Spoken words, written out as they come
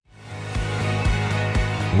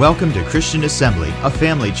Welcome to Christian Assembly, a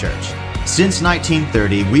family church. Since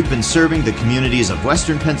 1930, we've been serving the communities of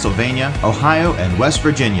Western Pennsylvania, Ohio, and West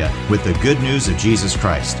Virginia with the good news of Jesus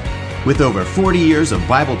Christ. With over 40 years of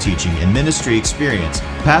Bible teaching and ministry experience,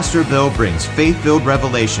 Pastor Bill brings faith-filled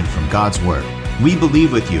revelation from God's Word. We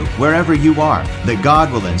believe with you, wherever you are, that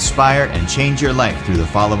God will inspire and change your life through the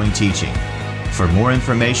following teaching. For more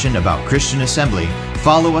information about Christian Assembly,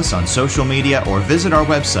 follow us on social media or visit our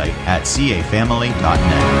website at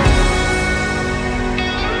cafamily.net.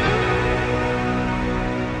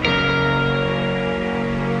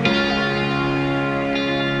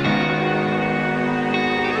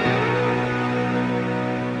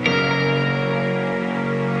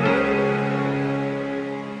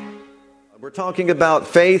 We're talking about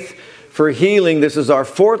faith for healing. This is our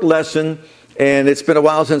fourth lesson, and it's been a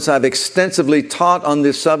while since I've extensively taught on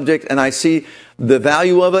this subject, and I see the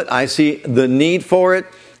value of it. I see the need for it.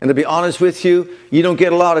 And to be honest with you, you don't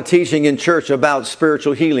get a lot of teaching in church about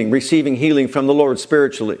spiritual healing, receiving healing from the Lord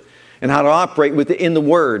spiritually, and how to operate in the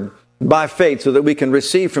Word by faith so that we can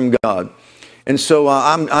receive from God. And so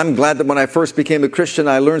I'm glad that when I first became a Christian,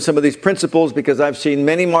 I learned some of these principles because I've seen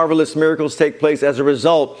many marvelous miracles take place as a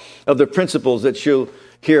result of the principles that you'll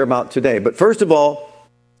hear about today. But first of all,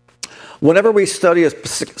 whenever we study a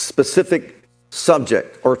specific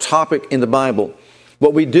subject or topic in the Bible,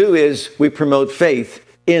 what we do is we promote faith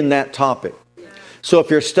in that topic. So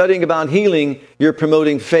if you're studying about healing, you're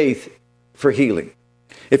promoting faith for healing.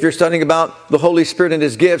 If you're studying about the Holy Spirit and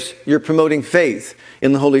His gifts, you're promoting faith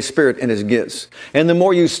in the Holy Spirit and His gifts. And the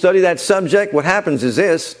more you study that subject, what happens is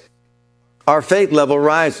this: our faith level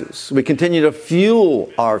rises. We continue to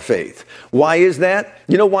fuel our faith. Why is that?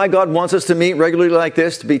 You know why God wants us to meet regularly like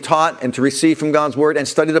this, to be taught and to receive from God's Word and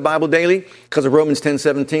study the Bible daily? Because of Romans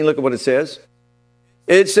 10:17. Look at what it says.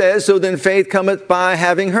 It says, so then faith cometh by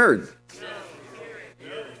having heard.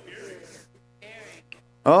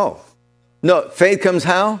 Oh. No, faith comes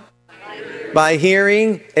how? By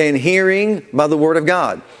hearing, and hearing by the Word of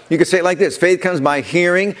God. You could say it like this: faith comes by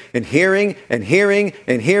hearing and hearing and hearing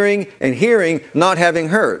and hearing and hearing, not having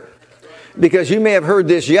heard. Because you may have heard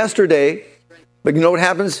this yesterday, but you know what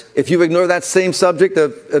happens if you ignore that same subject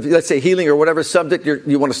of let's say healing or whatever subject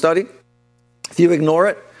you want to study? If you ignore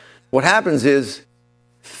it, what happens is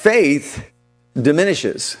faith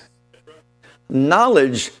diminishes.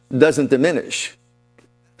 Knowledge doesn't diminish.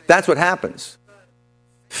 That's what happens.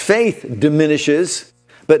 Faith diminishes,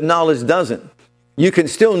 but knowledge doesn't. You can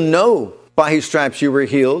still know by His stripes you were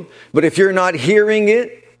healed, but if you're not hearing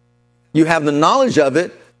it, you have the knowledge of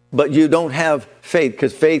it, but you don't have faith,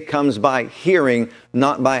 because faith comes by hearing,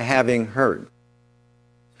 not by having heard.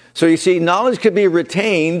 So you see, knowledge could be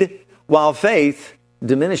retained while faith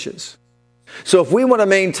diminishes. So if we want to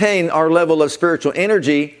maintain our level of spiritual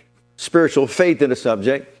energy, spiritual faith in a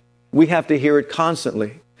subject, we have to hear it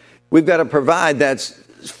constantly. We've got to provide that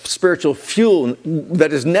spiritual fuel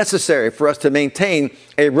that is necessary for us to maintain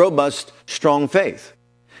a robust, strong faith.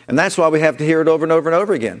 And that's why we have to hear it over and over and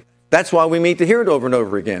over again. That's why we meet to hear it over and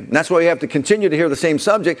over again. And that's why we have to continue to hear the same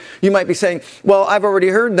subject. You might be saying, well, I've already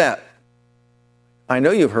heard that. I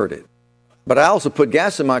know you've heard it. But I also put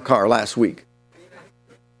gas in my car last week.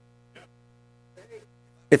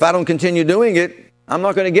 If I don't continue doing it, I'm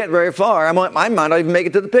not going to get very far. I might not even make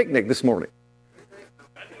it to the picnic this morning.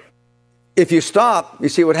 If you stop, you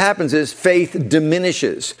see what happens is faith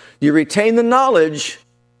diminishes. You retain the knowledge,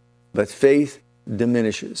 but faith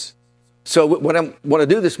diminishes. So what I want to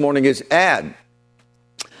do this morning is add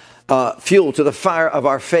fuel to the fire of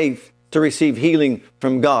our faith to receive healing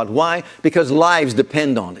from God. Why? Because lives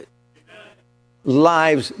depend on it.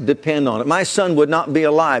 Lives depend on it. My son would not be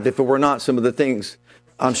alive if it were not some of the things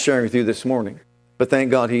I'm sharing with you this morning. But thank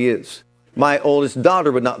God he is. My oldest daughter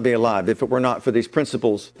would not be alive if it were not for these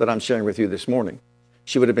principles that I'm sharing with you this morning.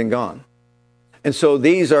 She would have been gone. And so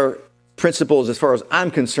these are principles, as far as I'm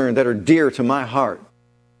concerned, that are dear to my heart.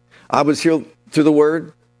 I was healed through the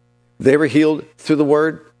Word. They were healed through the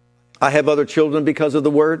Word. I have other children because of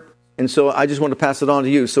the Word. And so I just want to pass it on to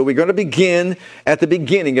you. So we're going to begin at the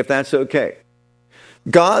beginning, if that's okay.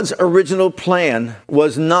 God's original plan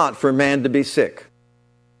was not for man to be sick.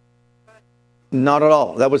 Not at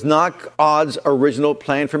all. That was not God's original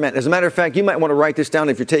plan for man. As a matter of fact, you might want to write this down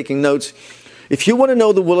if you're taking notes. If you want to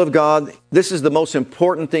know the will of God, this is the most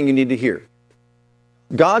important thing you need to hear.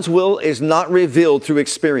 God's will is not revealed through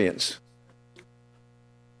experience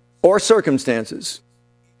or circumstances.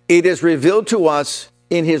 It is revealed to us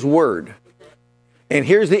in His Word. And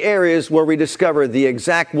here's the areas where we discover the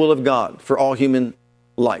exact will of God for all human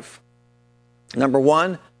life. Number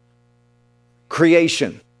one,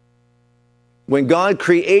 creation. When God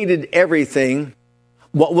created everything,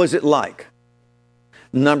 What was it like?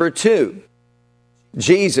 Number two,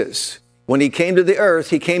 Jesus, when he came to the earth,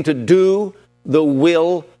 he came to do the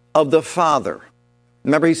will of the Father.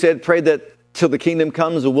 Remember he said, pray that till the kingdom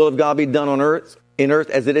comes, the will of God be done on earth, in earth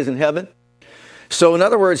as it is in heaven. So in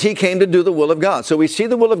other words, he came to do the will of God. So we see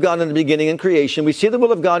the will of God in the beginning in creation. We see the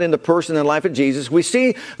will of God in the person and life of Jesus. We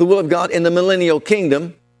see the will of God in the millennial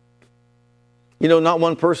kingdom. You know, not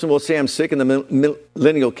one person will say I'm sick in the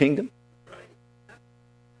millennial kingdom.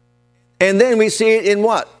 And then we see it in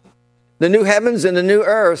what? The new heavens and the new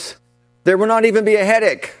earth. There will not even be a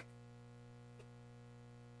headache.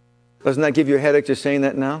 Doesn't that give you a headache just saying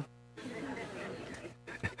that now?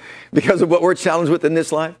 Because of what we're challenged with in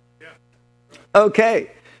this life?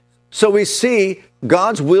 Okay. So we see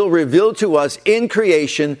God's will revealed to us in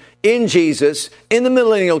creation, in Jesus, in the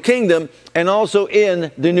millennial kingdom, and also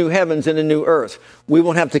in the new heavens and the new earth. We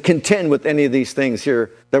won't have to contend with any of these things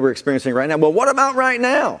here that we're experiencing right now. Well, what about right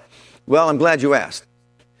now? Well, I'm glad you asked.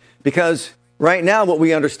 Because right now what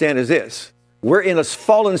we understand is this. We're in a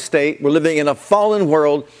fallen state. We're living in a fallen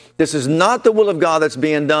world. This is not the will of God that's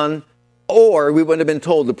being done, or we wouldn't have been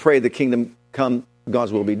told to pray the kingdom come,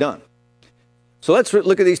 God's will be done. So let's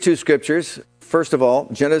look at these two scriptures. First of all,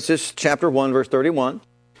 Genesis chapter 1, verse 31.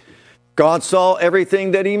 God saw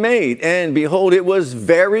everything that he made, and behold, it was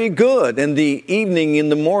very good. And the evening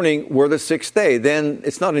and the morning were the sixth day. Then,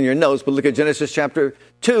 it's not in your notes, but look at Genesis chapter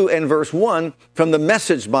 2 and verse 1 from the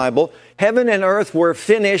Message Bible. Heaven and earth were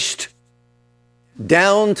finished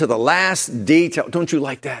down to the last detail. Don't you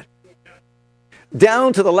like that?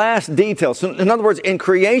 Down to the last detail. So in other words, in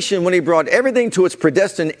creation, when he brought everything to its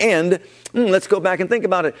predestined end, let's go back and think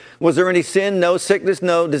about it. Was there any sin? No. Sickness?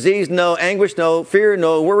 No. Disease? No. Anguish? No. Fear?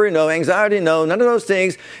 No. Worry? No. Anxiety? No. None of those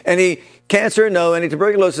things. Any cancer? No. Any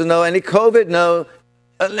tuberculosis? No. Any COVID? No.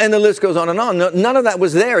 And the list goes on and on. No, none of that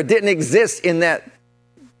was there. It didn't exist in that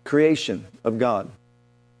creation of God.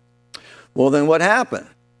 Well, then what happened?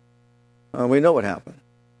 We know what happened.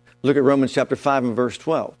 Look at Romans chapter 5 and verse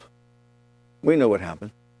 12. We know what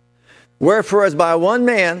happened. Wherefore, as by one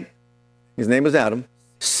man, his name was Adam,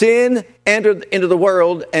 sin entered into the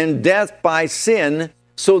world, and death by sin,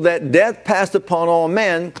 so that death passed upon all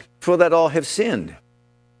men, for that all have sinned.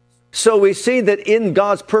 So we see that in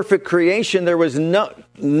God's perfect creation, there was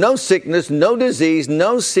no sickness, no disease,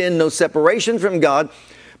 no sin, no separation from God.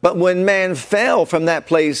 But when man fell from that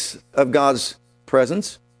place of God's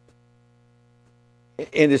presence,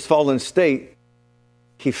 in his fallen state,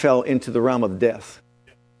 he fell into the realm of death.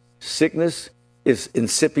 Sickness is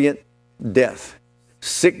incipient death.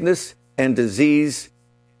 Sickness and disease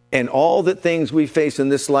and all the things we face in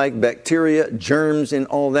this life, bacteria, germs, and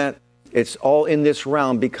all that, it's all in this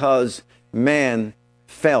realm because man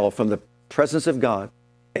fell from the presence of God.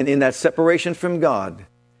 And in that separation from God,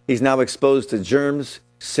 he's now exposed to germs,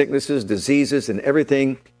 sicknesses, diseases, and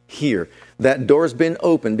everything here. That door's been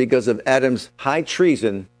opened because of Adam's high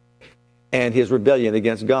treason and his rebellion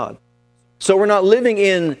against God. So we're not living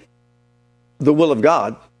in the will of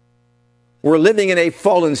God. We're living in a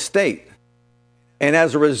fallen state. And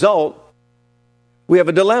as a result, we have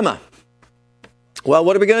a dilemma. Well,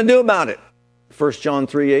 what are we going to do about it? 1 John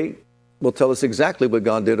 3:8 will tell us exactly what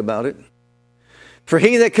God did about it. For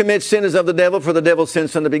he that commits sin is of the devil, for the devil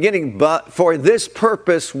sins from the beginning. But for this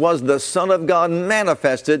purpose was the Son of God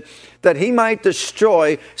manifested, that he might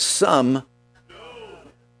destroy some.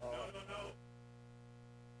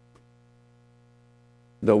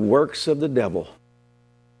 The works of the devil.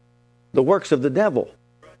 The works of the devil.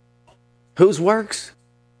 Whose works?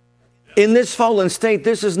 In this fallen state,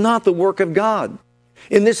 this is not the work of God.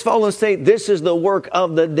 In this fallen state, this is the work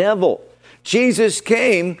of the devil. Jesus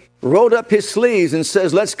came, rolled up his sleeves and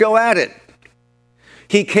says, let's go at it.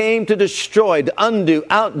 He came to destroy, to undo,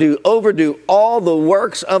 outdo, overdo all the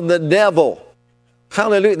works of the devil.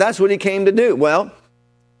 Hallelujah. That's what he came to do. Well,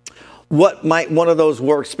 what might one of those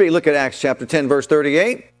works be? Look at Acts chapter 10, verse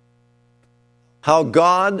 38. How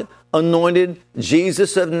God anointed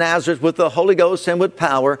Jesus of Nazareth with the Holy Ghost and with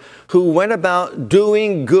power, who went about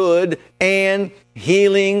doing good and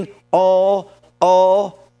healing all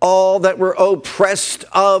that were oppressed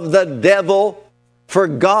of the devil, for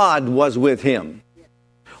God was with him.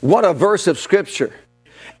 What a verse of Scripture.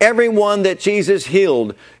 Everyone that Jesus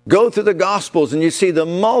healed, go through the Gospels and you see the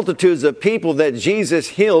multitudes of people that Jesus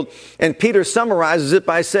healed. And Peter summarizes it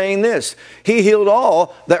by saying this: he healed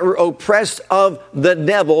all that were oppressed of the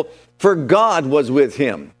devil, for God was with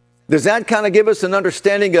him. Does that kind of give us an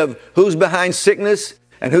understanding of who's behind sickness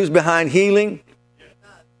and who's behind healing?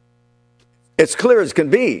 It's clear as can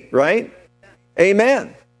be, right?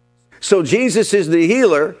 Amen. So Jesus is the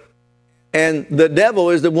healer and the devil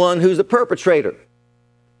is the one who's the perpetrator.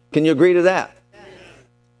 Can you agree to that?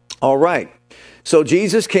 All right. So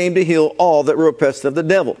Jesus came to heal all that were oppressed of the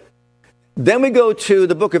devil. Then we go to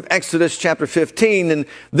the book of Exodus chapter 15, and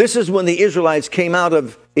this is when the Israelites came out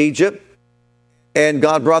of Egypt, and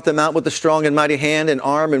God brought them out with a strong and mighty hand and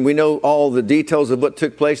arm, and we know all the details of what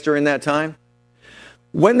took place during that time.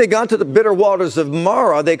 When they got to the bitter waters of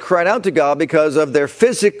Marah, they cried out to God because of their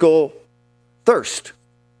physical thirst.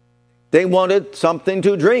 They wanted something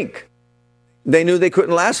to drink. They knew they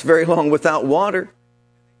couldn't last very long without water.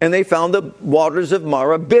 And they found the waters of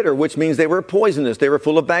Marah bitter, which means they were poisonous. They were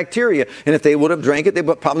full of bacteria. And if they would have drank it, they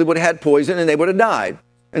probably would have had poison and they would have died.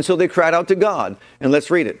 And so they cried out to God. And let's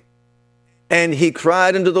read it. And he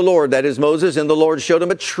cried unto the Lord, that is Moses, and the Lord showed him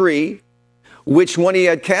a tree, which when he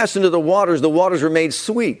had cast into the waters were made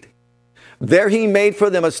sweet. There he made for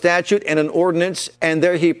them a statute and an ordinance, and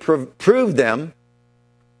there he proved them.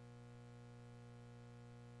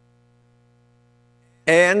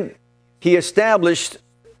 And he established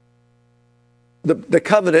the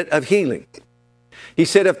covenant of healing. He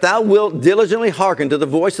said, if thou wilt diligently hearken to the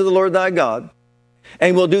voice of the Lord thy God,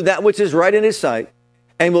 and will do that which is right in his sight,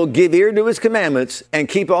 and will give ear to his commandments, and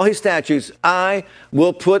keep all his statutes, I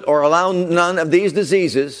will put or allow none of these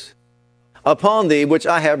diseases upon thee, which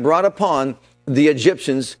I have brought upon the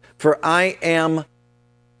Egyptians, for I am,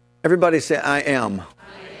 everybody say, I am.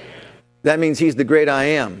 That means he's the great I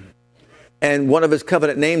am. And one of his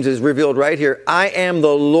covenant names is revealed right here. I am the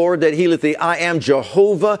Lord that healeth thee. I am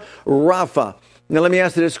Jehovah Rapha. Now let me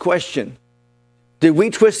ask you this question. Did we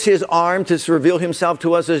twist his arm to reveal himself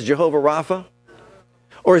to us as Jehovah Rapha?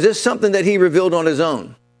 Or is this something that he revealed on his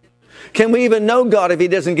own? Can we even know God if he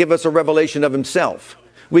doesn't give us a revelation of himself?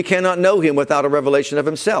 We cannot know him without a revelation of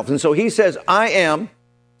himself. And so he says, I am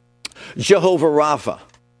Jehovah Rapha.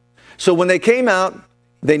 So when they came out,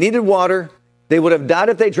 they needed water. They would have died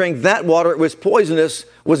if they drank that water. It was poisonous.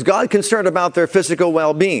 Was God concerned about their physical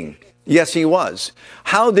well-being? Yes, he was.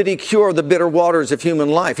 How did he cure the bitter waters of human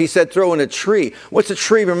life? He said, throw in a tree. What's a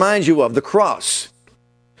tree remind you of? The cross.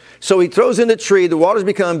 So he throws in the tree. The waters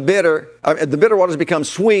become bitter. The bitter waters become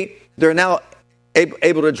sweet. They're now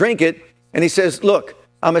able to drink it. And he says, look,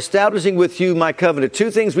 I'm establishing with you my covenant. Two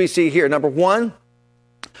things we see here. Number one,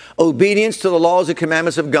 obedience to the laws and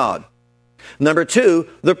commandments of God. Number two,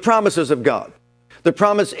 the promises of God. The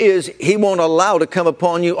promise is he won't allow to come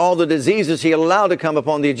upon you all the diseases he allowed to come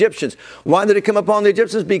upon the Egyptians. Why did it come upon the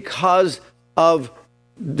Egyptians? Because of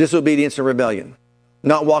disobedience and rebellion.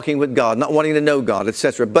 Not walking with God, not wanting to know God,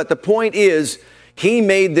 etc. But the point is, he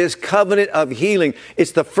made this covenant of healing.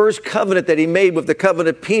 It's the first covenant that he made with the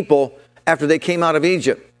covenant people after they came out of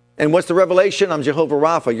Egypt. And what's the revelation? I'm Jehovah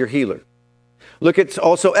Rapha, your healer. Look, it's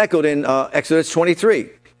also echoed in Exodus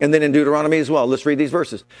 23. And then in Deuteronomy as well. Let's read these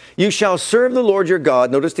verses. You shall serve the Lord your God.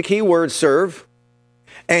 Notice the key word, serve.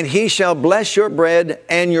 And he shall bless your bread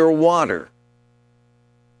and your water.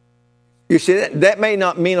 You see, that may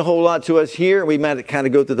not mean a whole lot to us here. We might kind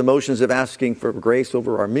of go through the motions of asking for grace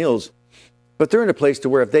over our meals. But they're in a place to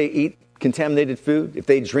where if they eat contaminated food, if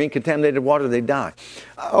they drink contaminated water, they die.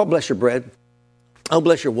 I'll bless your bread. I'll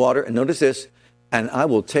bless your water. And notice this. And I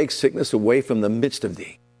will take sickness away from the midst of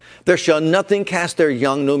thee. There shall nothing cast their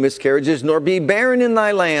young, no miscarriages, nor be barren in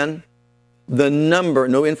thy land. The number,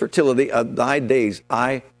 no infertility of thy days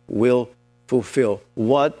I will fulfill.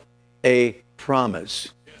 What a promise.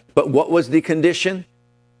 But what was the condition?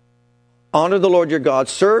 Honor the Lord your God,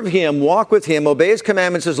 serve him, walk with him, obey his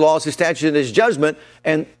commandments, his laws, his statutes, and his judgment.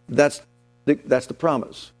 And that's the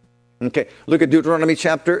promise. Okay, look at Deuteronomy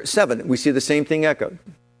chapter 7. We see the same thing echoed.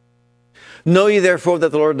 Know ye therefore that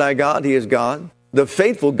the Lord thy God, he is God, the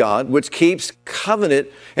faithful God, which keeps covenant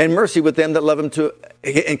and mercy with them that love him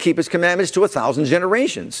and keep his commandments to 1,000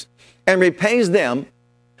 generations, and repays them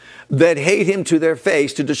that hate him to their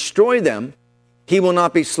face, to destroy them. He will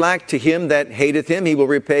not be slack to him that hateth him. He will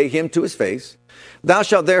repay him to his face. Thou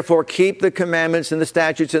shalt therefore keep the commandments and the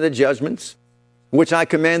statutes and the judgments, which I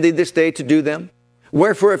command thee this day to do them.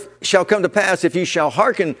 Wherefore it shall come to pass, if you shall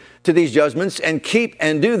hearken to these judgments and keep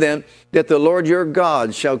and do them, that the Lord your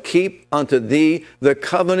God shall keep unto thee the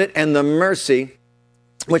covenant and the mercy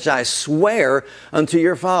which I swear unto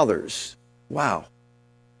your fathers. Wow.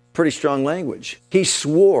 Pretty strong language. He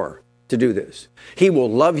swore to do this. He will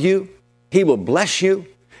love you. He will bless you.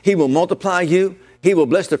 He will multiply you. He will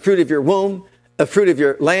bless the fruit of your womb, the fruit of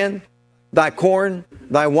your land, thy corn,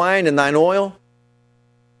 thy wine, and thine oil,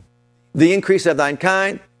 the increase of thine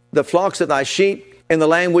kind, the flocks of thy sheep, in the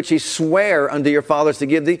land which he sware unto your fathers to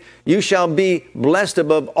give thee. You shall be blessed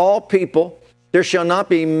above all people. There shall not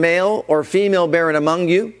be male or female barren among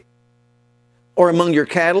you, or among your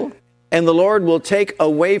cattle. And the Lord will take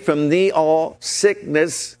away from thee all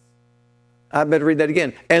sickness I better read that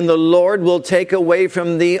again. And the Lord will take away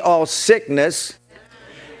from thee all sickness,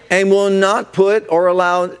 and will not put or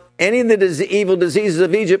allow any of the evil diseases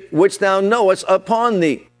of Egypt, which thou knowest, upon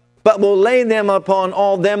thee, but will lay them upon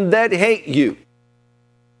all them that hate you.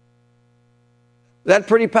 That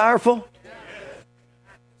pretty powerful?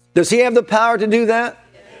 Does he have the power to do that?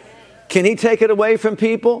 Can he take it away from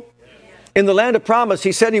people? In the land of promise,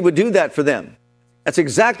 he said he would do that for them. That's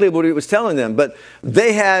exactly what he was telling them. But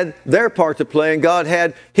they had their part to play, and God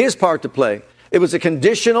had his part to play. It was a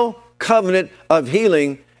conditional covenant of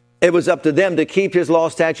healing. It was up to them to keep his law,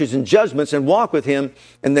 statutes, and judgments and walk with him,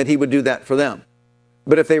 and that he would do that for them.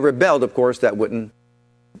 But if they rebelled, of course, that wouldn't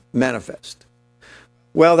manifest.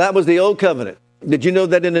 Well, that was the old covenant. Did you know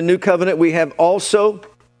that in the new covenant we have also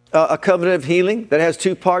a covenant of healing that has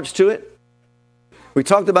two parts to it? We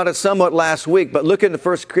talked about it somewhat last week, but look at the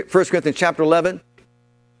 1 Corinthians chapter 11.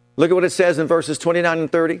 Look at what it says in verses 29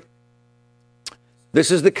 and 30.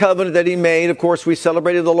 This is the covenant that he made. Of course, we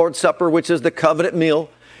celebrated the Lord's Supper, which is the covenant meal.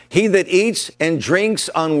 He that eats and drinks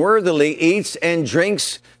unworthily eats and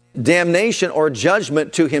drinks damnation or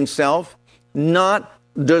judgment to himself, not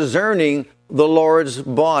discerning the Lord's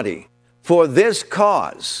body. For this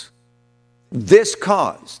cause, this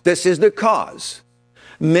is the cause.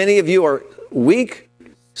 Many of you are weak,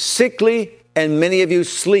 sickly, and many of you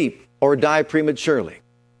sleep or die prematurely.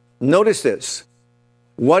 Notice this.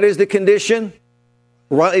 What is the condition?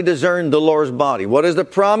 Rightly discern the Lord's body. What is the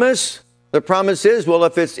promise? The promise is, well,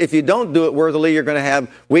 if you don't do it worthily, you're going to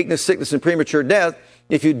have weakness, sickness, and premature death.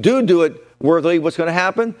 If you do it worthily, what's going to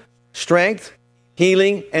happen? Strength,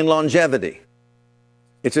 healing, and longevity.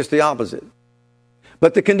 It's just the opposite.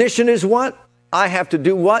 But the condition is what? I have to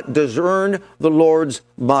do what? Discern the Lord's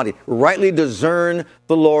body. Rightly discern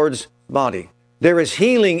the Lord's body. There is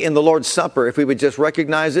healing in the Lord's Supper if we would just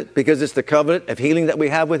recognize it, because it's the covenant of healing that we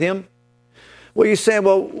have with him. Well, you say,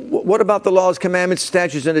 well, what about the laws, commandments,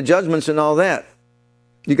 statutes, and the judgments and all that?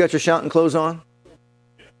 You got your shouting clothes on?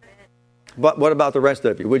 But what about the rest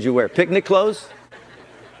of you? Would you wear picnic clothes?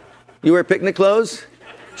 You wear picnic clothes?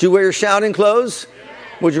 Do you wear your shouting clothes?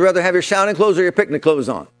 Would you rather have your shouting clothes or your picnic clothes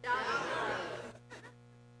on?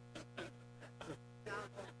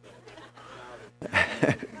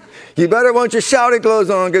 You better want your shouting clothes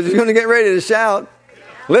on, because you're going to get ready to shout.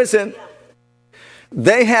 Listen,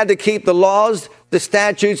 they had to keep the laws, the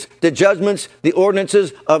statutes, the judgments, the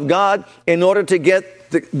ordinances of God in order to get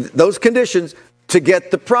those conditions, to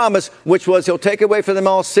get the promise, which was he'll take away from them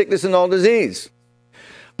all sickness and all disease.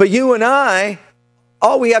 But you and I,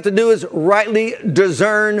 all we have to do is rightly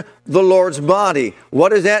discern the Lord's body. What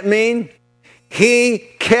does that mean? He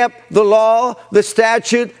kept the law, the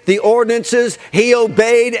statute, the ordinances. He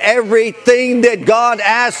obeyed everything that God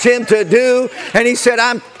asked him to do. And he said,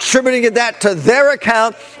 I'm attributing that to their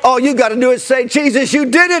account. All you got to do is say, Jesus, you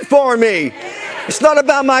did it for me. It's not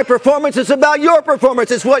about my performance. It's about your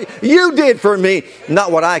performance. It's what you did for me, not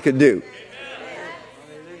what I could do.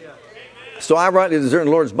 So I rightly discern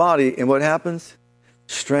the Lord's body. And what happens?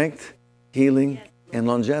 Strength, healing, and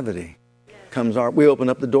longevity comes we open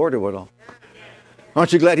up the door to it all.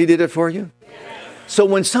 Aren't you glad he did it for you? Yes. So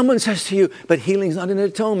when someone says to you, but healing's not an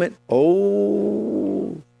atonement,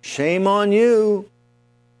 oh, shame on you.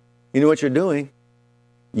 You know what you're doing?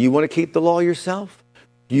 You want to keep the law yourself?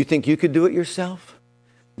 You think you could do it yourself?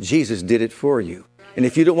 Jesus did it for you. And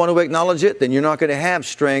if you don't want to acknowledge it, then you're not going to have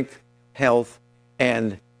strength, health,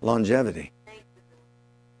 and longevity.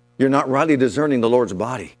 You're not rightly discerning the Lord's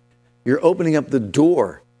body. You're opening up the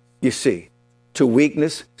door, you see, to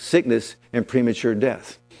weakness, sickness, and premature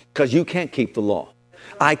death. Because you can't keep the law.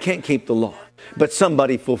 I can't keep the law. But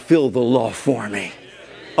somebody fulfilled the law for me.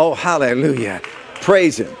 Oh, hallelujah.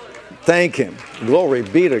 Praise him. Thank him. Glory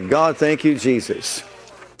be to God. Thank you, Jesus.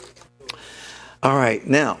 All right,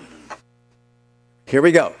 now, here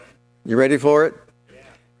we go. You ready for it?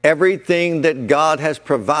 Everything that God has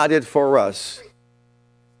provided for us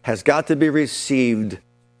has got to be received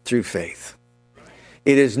through faith.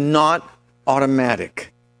 It is not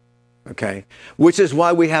automatic. Okay? Which is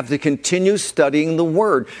why we have to continue studying the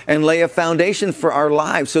Word and lay a foundation for our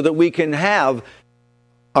lives so that we can have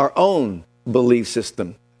our own belief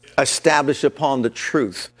system established upon the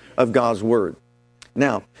truth of God's Word.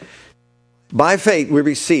 Now, by faith we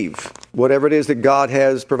receive whatever it is that God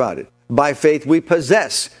has provided. By faith we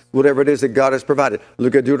possess whatever it is that God has provided.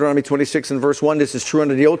 Look at Deuteronomy 26 and verse 1. This is true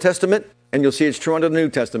under the Old Testament, and you'll see it's true under the New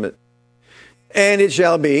Testament. And it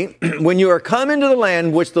shall be, when you are come into the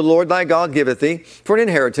land which the Lord thy God giveth thee for an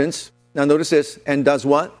inheritance. Now notice this. And does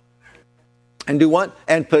what? And do what?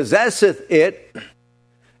 And possesseth it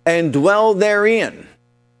and dwell therein.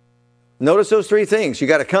 Notice those three things. You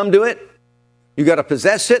got to come to it. You got to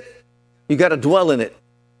possess it. You got to dwell in it.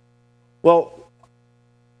 Well,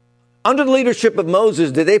 under the leadership of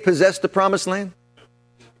Moses, did they possess the promised land?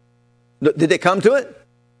 Did they come to it?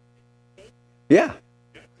 Yeah.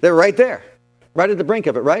 They're right there. Right at the brink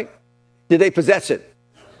of it, right? Did they possess it?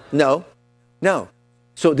 No. No.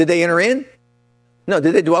 So did they enter in? No.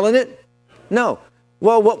 Did they dwell in it? No.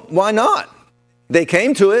 Well, why not? They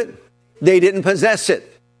came to it. They didn't possess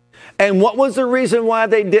it. And what was the reason why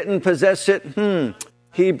they didn't possess it?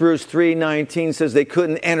 Hebrews 3:19 says they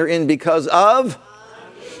couldn't enter in because of?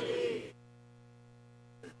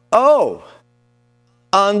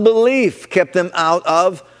 Unbelief kept them out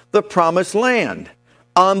of the promised land.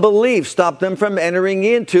 Unbelief stopped them from entering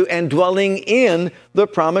into and dwelling in the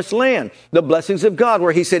promised land. The blessings of God,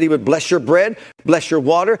 where he said he would bless your bread, bless your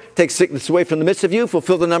water, take sickness away from the midst of you,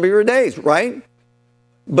 fulfill the number of your days, right?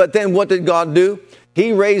 But then what did God do?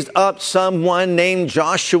 He raised up someone named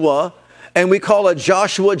Joshua, and we call it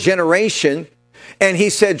Joshua generation. And he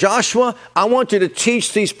said, Joshua, I want you to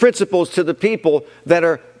teach these principles to the people that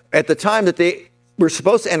are at the time that they were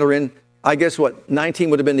supposed to enter in. I guess 19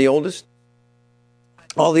 would have been the oldest.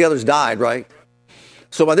 All the others died, right?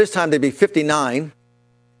 So by this time they'd be 59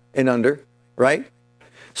 and under, right?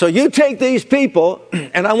 So you take these people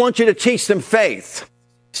and I want you to teach them faith.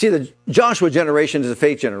 See, the Joshua generation is a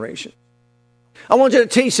faith generation. I want you to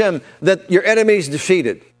teach them that your enemy is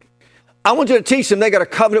defeated. I want you to teach them they got a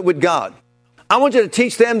covenant with God. I want you to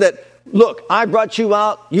teach them that, look, I brought you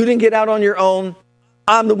out. You didn't get out on your own.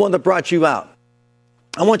 I'm the one that brought you out.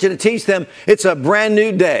 I want you to teach them it's a brand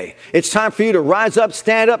new day. It's time for you to rise up,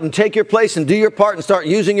 stand up, and take your place and do your part and start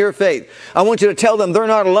using your faith. I want you to tell them they're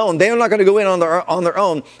not alone. They're not going to go in on their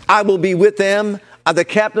own. I will be with them. The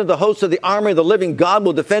captain of the host of the army of the living God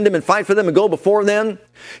will defend them and fight for them and go before them.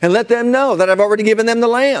 And let them know that I've already given them the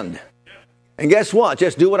land. And guess what?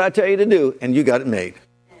 Just do what I tell you to do, and you got it made.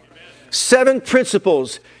 7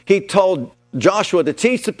 principles he told Joshua to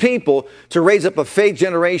teach the people to raise up a faith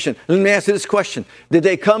generation. Let me ask you this question. Did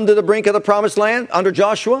they come to the brink of the promised land under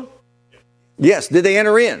Joshua? Yes. Did they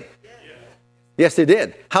enter in? Yes, they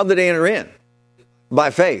did. How did they enter in? By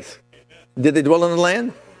faith. Did they dwell in the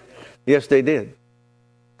land? Yes, they did.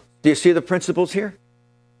 Do you see the principles here?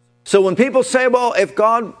 So when people say, well, if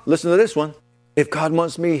God, listen to this one, if God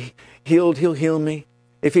wants me healed, he'll heal me.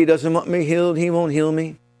 If he doesn't want me healed, he won't heal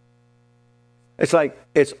me. It's like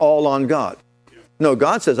it's all on God. No,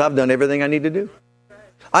 God says, I've done everything I need to do.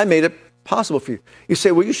 I made it possible for you. You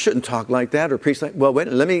say, well, you shouldn't talk like that or preach like, well, wait,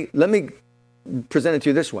 let me present it to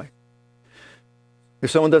you this way.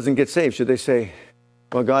 If someone doesn't get saved, should they say,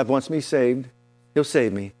 well, God wants me saved, he'll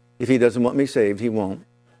save me. If he doesn't want me saved, he won't.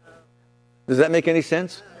 Does that make any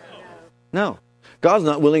sense? No. God's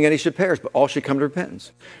not willing any should perish, but all should come to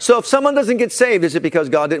repentance. So if someone doesn't get saved, is it because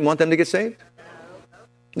God didn't want them to get saved?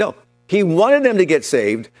 No. He wanted them to get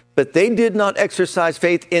saved, but they did not exercise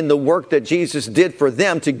faith in the work that Jesus did for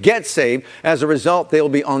them to get saved. As a result, they'll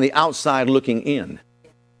be on the outside looking in.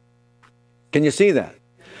 Can you see that?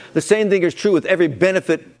 The same thing is true with every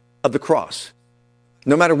benefit of the cross.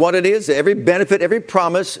 No matter what it is, every benefit, every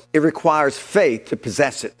promise, it requires faith to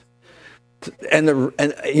possess it. And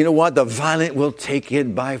you know what? The violent will take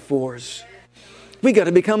it by force. We got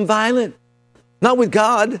to become violent. Not with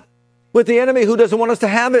God, with the enemy who doesn't want us to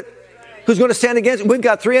have it. Who's going to stand against it? We've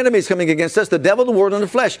got 3 enemies coming against us, the devil, the world, and the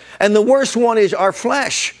flesh. And the worst one is our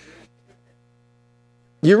flesh.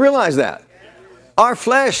 You realize that? Our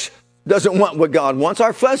flesh doesn't want what God wants.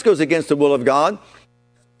 Our flesh goes against the will of God.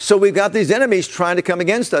 So we've got these enemies trying to come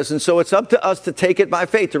against us. And so it's up to us to take it by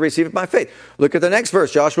faith, to receive it by faith. Look at the next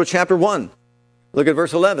verse, Joshua chapter 1. Look at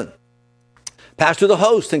verse 11. Pass to the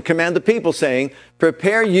host and command the people, saying,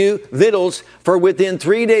 prepare you victuals, for within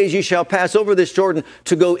 3 days you shall pass over this Jordan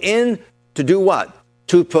to go in to do what?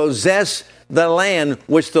 To possess the land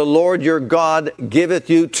which the Lord your God giveth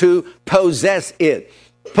you to possess it.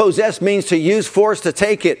 Possess means to use force to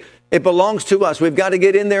take it. It belongs to us. We've got to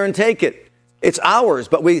get in there and take it. It's ours,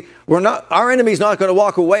 but we're not. Our enemy's not going to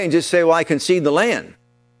walk away and just say, well, I concede the land.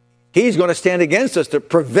 He's going to stand against us to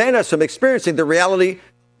prevent us from experiencing the reality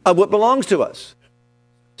of what belongs to us.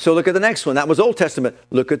 So look at the next one. That was Old Testament.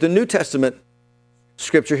 Look at the New Testament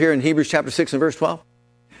scripture here in Hebrews chapter 6 and verse 12.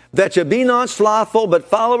 That you be not slothful, but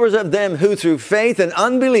followers of them who through faith and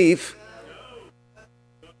unbelief,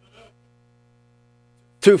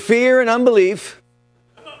 through fear and unbelief,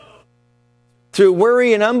 through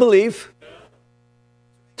worry and unbelief,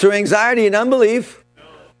 through anxiety and unbelief,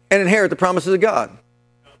 and inherit the promises of God.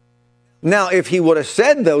 Now, if he would have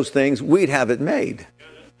said those things, we'd have it made.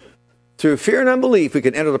 Through fear and unbelief, we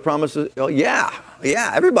could enter the promises. Oh, yeah,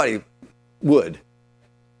 everybody would.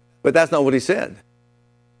 But that's not what he said.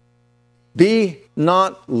 Be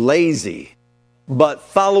not lazy, but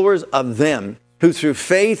followers of them who through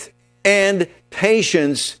faith and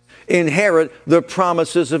patience inherit the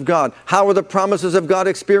promises of God. How are the promises of God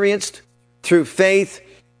experienced? Through faith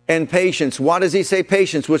and patience. Why does he say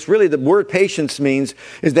patience? Which really the word patience means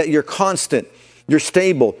is that you're constant, you're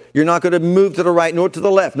stable, you're not going to move to the right nor to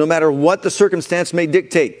the left, no matter what the circumstance may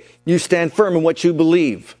dictate. You stand firm in what you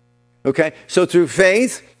believe. Okay? So through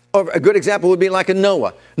faith, or a good example would be like a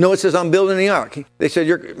Noah. Noah says, I'm building the ark. They said,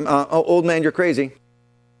 you're old man, you're crazy.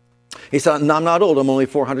 He said, no, I'm not old. I'm only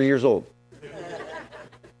 400 years old.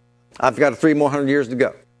 I've got 3 more hundred years to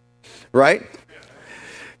go. Right?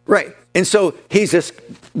 Right. And so he's just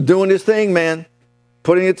doing his thing, man,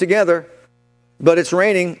 putting it together. But it's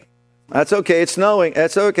raining. That's okay. It's snowing.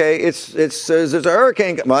 That's okay. There's a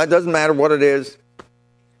hurricane. Well, it doesn't matter what it is.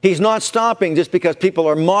 He's not stopping just because people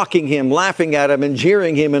are mocking him, laughing at him, and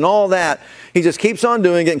jeering him and all that. He just keeps on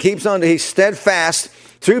doing it and keeps on. He's steadfast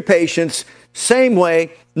through patience, same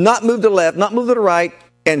way, not move to the left, not move to the right,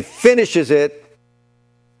 and finishes it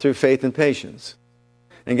through faith and patience.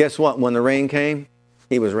 And guess what? When the rain came,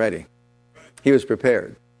 he was ready. He was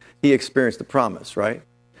prepared. He experienced the promise, right?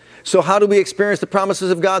 So how do we experience the promises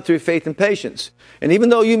of God? Through faith and patience. And even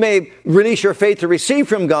though you may release your faith to receive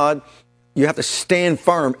from God, you have to stand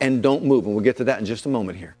firm and don't move. And we'll get to that in just a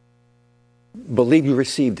moment here. Believe you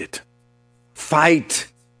received it. Fight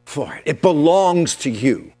for it. It belongs to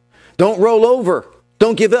you. Don't roll over.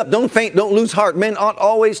 Don't give up. Don't faint. Don't lose heart. Men ought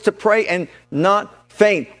always to pray and not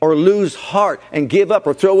faint or lose heart and give up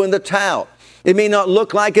or throw in the towel. It may not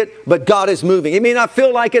look like it, but God is moving. It may not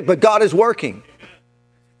feel like it, but God is working.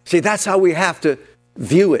 See, that's how we have to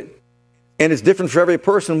view it. And it's different for every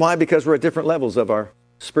person. Why? Because we're at different levels of our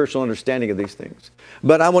spiritual understanding of these things.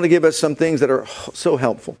 But I want to give us some things that are so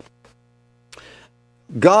helpful.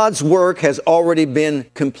 God's work has already been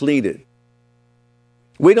completed.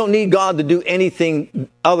 We don't need God to do anything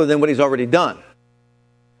other than what he's already done.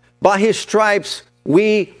 By his stripes,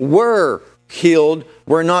 we were healed.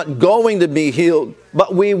 We're not going to be healed,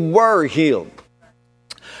 but we were healed.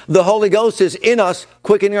 The Holy Ghost is in us,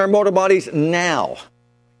 quickening our mortal bodies now,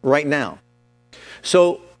 right now.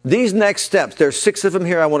 So these next steps, there's 6 of them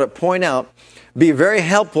here I want to point out, be very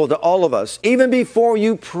helpful to all of us. Even before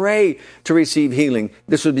you pray to receive healing,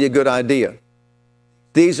 this would be a good idea.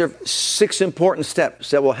 These are 6 important steps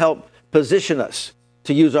that will help position us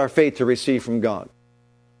to use our faith to receive from God.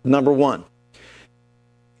 Number 1,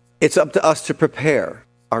 it's up to us to prepare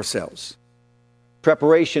ourselves.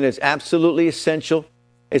 Preparation is absolutely essential.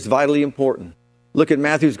 It's vitally important. Look at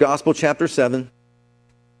Matthew's Gospel, chapter 7.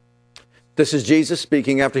 This is Jesus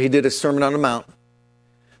speaking after he did his Sermon on the Mount.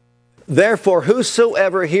 Therefore,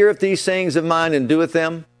 whosoever heareth these sayings of mine and doeth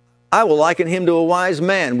them, I will liken him to a wise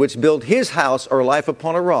man, which built his house or life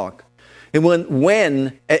upon a rock. And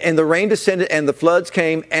when the rain descended, and the floods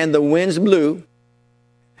came, and the winds blew,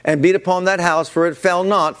 and beat upon that house, for it fell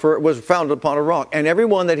not, for it was founded upon a rock. And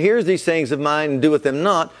everyone that hears these sayings of mine and doeth them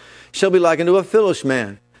not, shall be likened to a foolish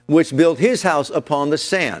man, which built his house upon the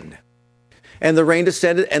sand. And the rain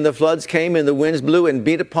descended, and the floods came, and the winds blew, and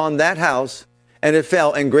beat upon that house, and it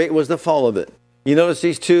fell, and great was the fall of it. You notice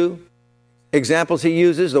these 2 examples he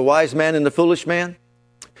uses, the wise man and the foolish man?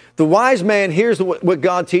 The wise man hears what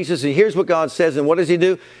God teaches, he hears what God says, and what does he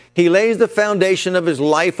do? He lays the foundation of his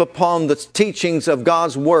life upon the teachings of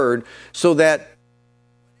God's Word, so that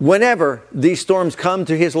whenever these storms come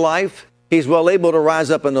to his life, he's well able to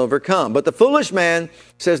rise up and overcome. But the foolish man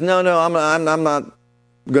says, no, I'm not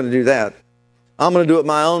going to do that. I'm going to do it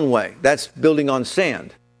my own way. That's building on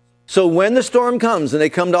sand. So when the storm comes, and they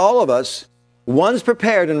come to all of us, one's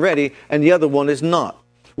prepared and ready, and the other one is not.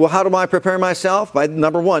 Well, how do I prepare myself? By,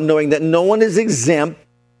 number 1, knowing that no one is exempt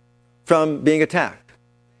from being attacked.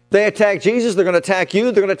 They attack Jesus, they're going to attack you,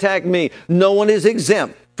 they're going to attack me. No one is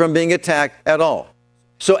exempt from being attacked at all.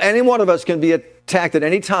 So any one of us can be attacked at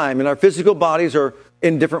any time in our physical bodies or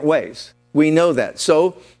in different ways. We know that.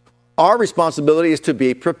 So our responsibility is to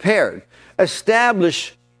be prepared.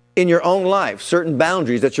 Establish in your own life certain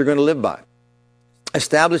boundaries that you're going to live by.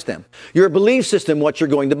 Establish them. Your belief system, what you're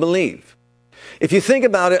going to believe. If you think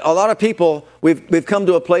about it, a lot of people, we've come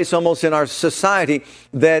to a place almost in our society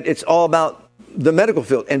that it's all about the medical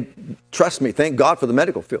field. And trust me, thank God for the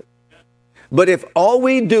medical field. But if all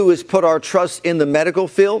we do is put our trust in the medical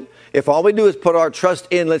field, if all we do is put our trust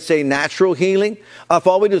in, let's say, natural healing, if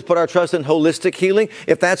all we do is put our trust in holistic healing,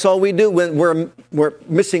 if that's all we do, we're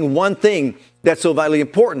missing one thing that's so vitally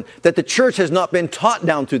important, that the church has not been taught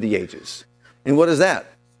down through the ages. And what is that?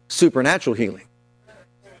 Supernatural healing.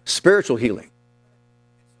 Spiritual healing.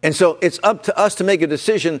 And so it's up to us to make a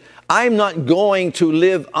decision. I'm not going to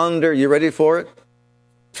live under, you ready for it?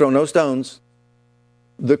 Throw no stones.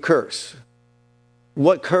 The curse.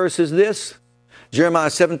 What curse is this? Jeremiah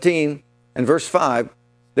 17 and verse 5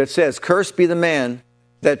 that says, "Cursed be the man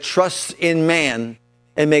that trusts in man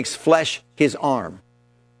and makes flesh his arm,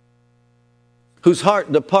 whose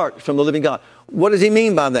heart depart from the living God." What does he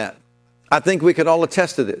mean by that? I think we could all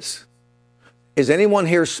attest to this. Is anyone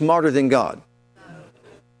here smarter than God?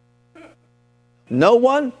 No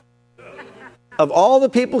one? Of all the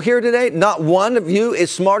people here today, not one of you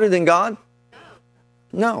is smarter than God?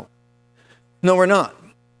 No. No, we're not.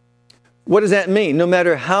 What does that mean? No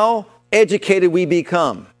matter how educated we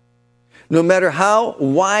become, no matter how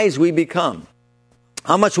wise we become,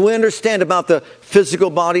 how much we understand about the physical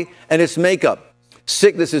body and its makeup,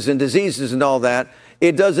 sicknesses and diseases and all that,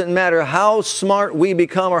 it doesn't matter how smart we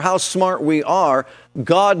become or how smart we are,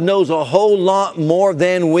 God knows a whole lot more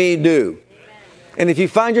than we do. And if you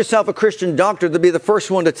find yourself a Christian doctor, they'll be the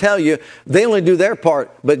first one to tell you they only do their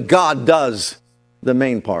part, but God does the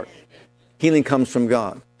main part. Healing comes from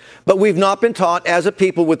God. But we've not been taught as a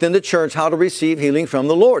people within the church how to receive healing from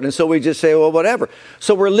the Lord. And so we just say, well, whatever.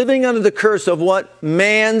 So we're living under the curse of what?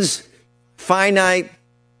 Man's finite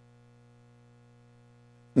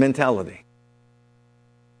mentality.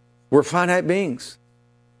 We're finite beings.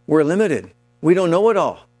 We're limited. We don't know it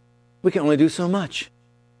all. We can only do so much.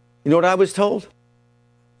 You know what I was told?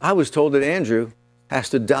 I was told that Andrew has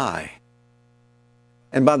to die.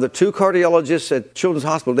 And by the two cardiologists at Children's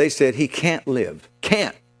Hospital, they said he can't live.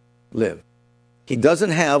 Can't live. He doesn't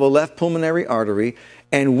have a left pulmonary artery,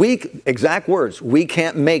 and we, exact words, we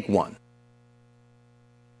can't make one.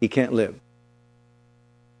 He can't live.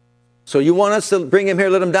 So you want us to bring him here,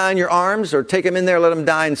 let him die in your arms, or take him in there, let him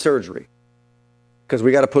die in surgery? Because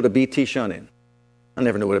we got to put a BT shunt in. I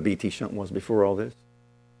never knew what a BT shunt was before all this.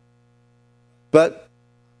 But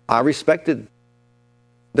I respected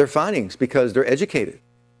their findings because they're educated.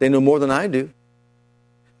 They know more than I do.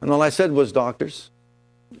 And all I said was, doctors,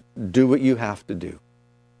 do what you have to do.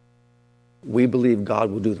 We believe God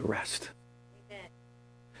will do the rest. Amen.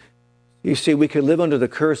 You see, we could live under the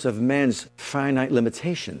curse of man's finite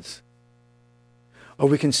limitations. Or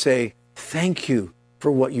we can say, thank you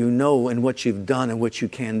for what you know and what you've done and what you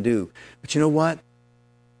can do. But you know what?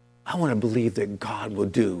 I want to believe that God will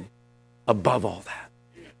do above all that.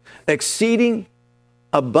 Exceeding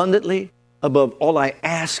abundantly above all I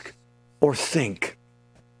ask or think.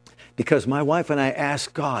 Because my wife and I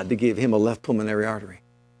asked God to give him a left pulmonary artery.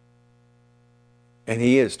 And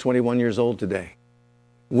he is 21 years old today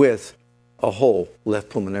with a whole left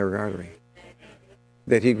pulmonary artery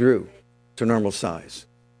that he grew to normal size.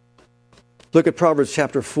 Look at Proverbs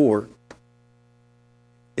chapter 4.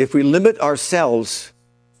 If we limit ourselves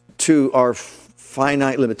to our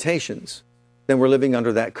finite limitations, then we're living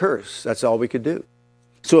under that curse. That's all we could do.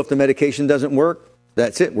 So if the medication doesn't work,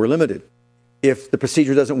 that's it, we're limited. If the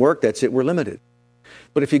procedure doesn't work, that's it, we're limited.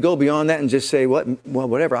 But if you go beyond that and just say, well,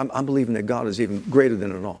 whatever, I'm believing that God is even greater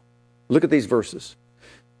than it all. Look at these verses.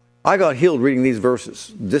 I got healed reading these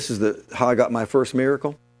verses. This is how I got my first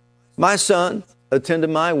miracle. My son, attend to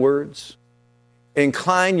my words.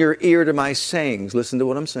 Incline your ear to my sayings. Listen to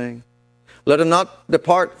what I'm saying. Let them not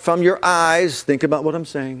depart from your eyes. Think about what I'm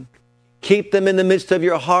saying. Keep them in the midst of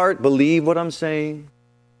your heart. Believe what I'm saying.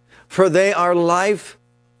 For they are life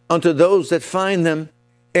unto those that find them,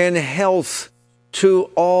 and health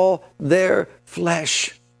to all their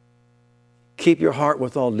flesh. Keep your heart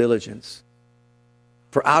with all diligence,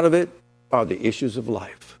 for out of it are the issues of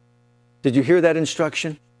life. Did you hear that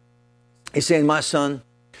instruction? He's saying, my son,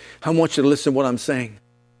 I want you to listen to what I'm saying.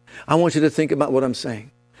 I want you to think about what I'm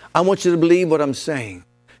saying. I want you to believe what I'm saying.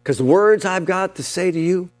 Because the words I've got to say to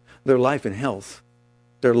you, they're life and health.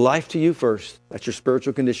 They're life to you first. That's your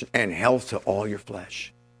spiritual condition. And health to all your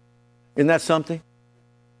flesh. Isn't that something?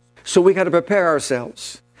 So we got to prepare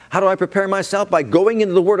ourselves. How do I prepare myself? By going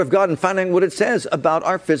into the Word of God and finding what it says about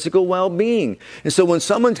our physical well-being. And so when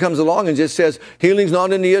someone comes along and just says, healing's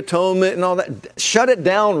not in the atonement and all that, shut it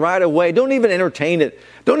down right away. Don't even entertain it.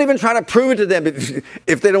 Don't even try to prove it to them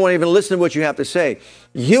if they don't want to even listen to what you have to say.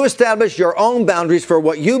 You establish your own boundaries for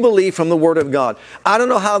what you believe from the Word of God. I don't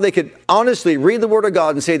know how they could honestly read the Word of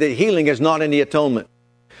God and say that healing is not in the atonement.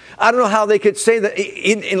 I don't know how they could say that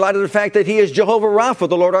in light of the fact that He is Jehovah Rapha,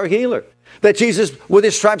 the Lord our healer. That Jesus, with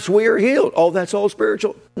His stripes, we are healed. Oh, that's all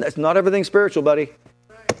spiritual. That's not everything spiritual, buddy.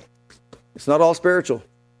 It's not all spiritual.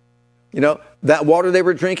 You know, that water they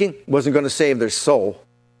were drinking wasn't going to save their soul.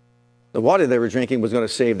 The water they were drinking was going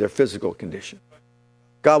to save their physical condition.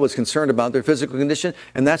 God was concerned about their physical condition,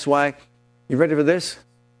 and that's why, you ready for this?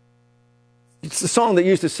 It's the song that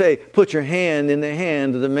used to say, put your hand in the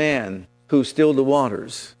hand of the man who stilled the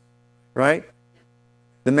waters. Right?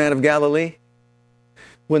 The man of Galilee.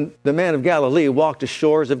 When the man of Galilee walked the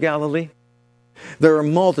shores of Galilee, there were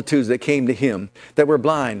multitudes that came to him that were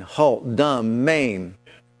blind, halt, dumb, maimed.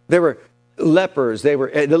 There were lepers.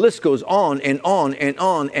 The list goes on and on and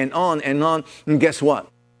on and on and on. And guess what?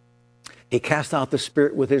 He cast out the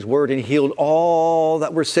spirit with his word and healed all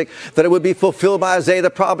that were sick, that it would be fulfilled by Isaiah the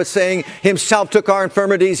prophet, saying, himself took our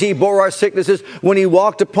infirmities, he bore our sicknesses. When he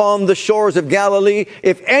walked upon the shores of Galilee,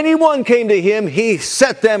 if anyone came to him, he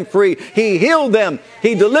set them free. He healed them,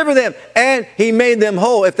 he delivered them, and he made them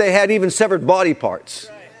whole if they had even severed body parts.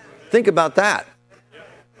 Think about that.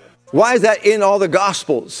 Why is that in all the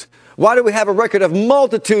Gospels? Why do we have a record of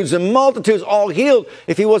multitudes and multitudes all healed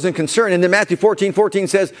if he wasn't concerned? And then Matthew 14:14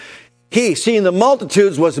 says, he, seeing the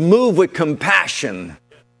multitudes, was moved with compassion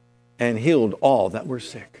and healed all that were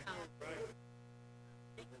sick.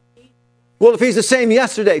 Well, if he's the same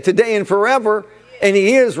yesterday, today, and forever, and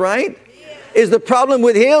he is, right? Is the problem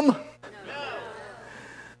with him?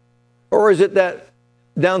 Or is it that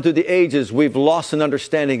down through the ages we've lost an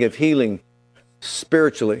understanding of healing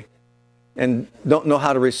spiritually and don't know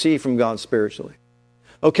how to receive from God spiritually?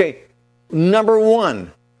 Okay, number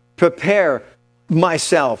one, prepare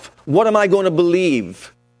myself. What am I going to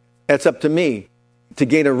believe? That's up to me to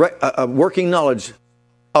gain a working knowledge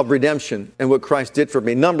of redemption and what Christ did for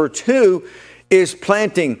me. Number two is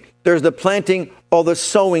planting. There's the planting or the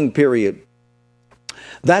sowing period.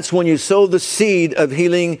 That's when you sow the seed of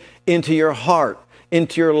healing into your heart,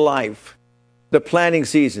 into your life. The planting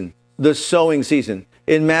season, the sowing season.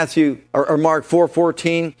 In Matthew or Mark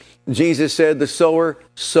 4:14, Jesus said, the sower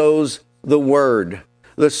sows the word.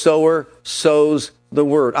 The sower sows the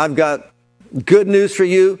word. I've got good news for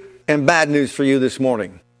you and bad news for you this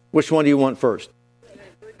morning. Which one do you want first?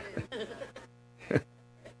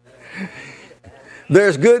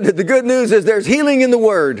 The good news is there's healing in the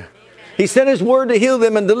word. He sent his word to heal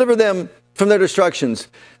them and deliver them from their destructions.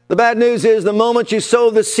 The bad news is the moment you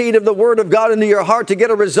sow the seed of the word of God into your heart to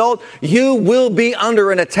get a result, you will be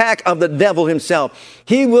under an attack of the devil himself.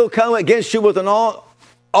 He will come against you with an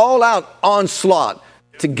all-out onslaught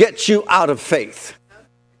to get you out of faith.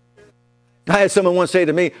 I had someone once say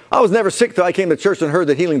to me, I was never sick till I came to church and heard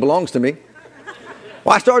that healing belongs to me.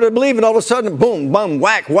 Well, I started believing, all of a sudden, boom, bum,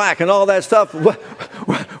 whack, whack, and all that stuff.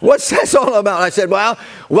 What's that all about? I said, well,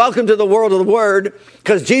 welcome to the world of the word,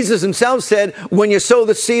 because Jesus himself said, when you sow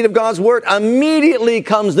the seed of God's word, immediately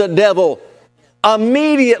comes the devil.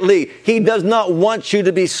 Immediately. He does not want you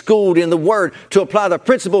to be schooled in the word to apply the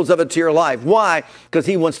principles of it to your life. Why? Because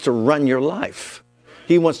he wants to run your life.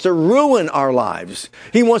 He wants to ruin our lives.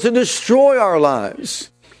 He wants to destroy our lives.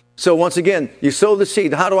 So once again, you sow the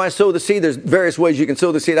seed. How do I sow the seed? There's various ways you can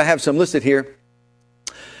sow the seed. I have some listed here.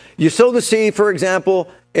 You sow the seed, for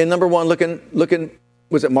example, in number one, looking,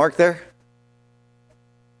 was it Mark there?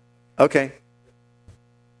 Okay.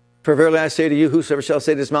 For verily I say to you, whosoever shall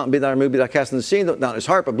say to this mountain, be thou removed, be thou cast in the sea, not in his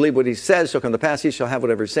heart, but believe what he says shall come to pass. He shall have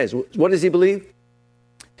whatever he says. What does he believe?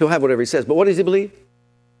 He'll have whatever he says. But what does he believe?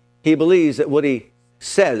 He believes that what he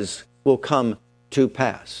says will come to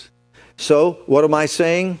pass. So what am I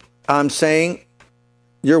saying? I'm saying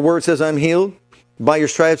your word says I'm healed. By your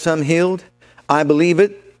stripes I'm healed. I believe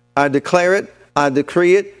it. I declare it. I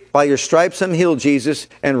decree it. By your stripes I'm healed, Jesus.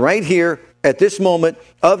 And right here at this moment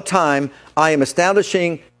of time, I am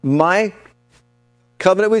establishing my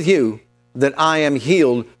covenant with you that I am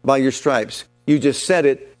healed by your stripes. You just said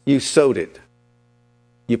it. You sowed it.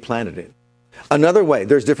 You planted it. Another way,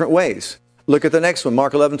 there's different ways. Look at the next one,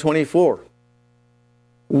 Mark 11:24.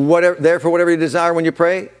 Therefore, whatever you desire when you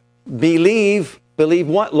pray, believe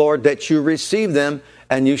what, Lord? That you receive them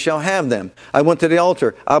and you shall have them. I went to the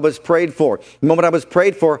altar. I was prayed for. The moment I was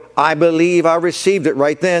prayed for, I believe I received it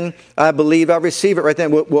right then. I believe I received it right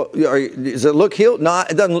then. Does it look healed? No,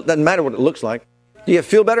 it doesn't matter what it looks like. Do you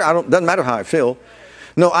feel better? Doesn't matter how I feel.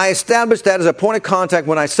 No, I established that as a point of contact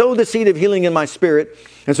when I sowed the seed of healing in my spirit.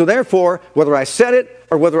 And so therefore, whether I said it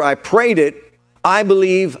or whether I prayed it, I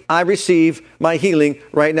believe I receive my healing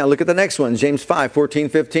right now. Look at the next one, James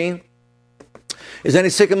 5:14-15. Is any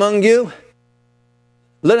sick among you?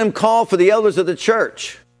 Let him call for the elders of the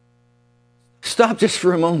church. Stop just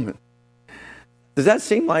for a moment. Does that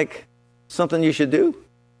seem like something you should do?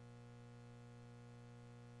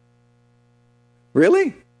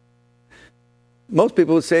 Really? Most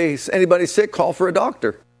people would say, is anybody sick? Call for a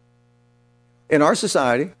doctor. In our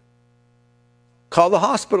society, call the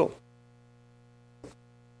hospital.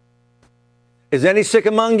 Is any sick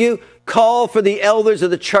among you? Call for the elders of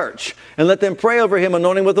the church and let them pray over him,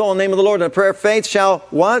 anointing with oil in the name of the Lord. And a prayer of faith shall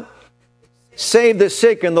what? save the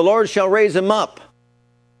sick, and the Lord shall raise him up.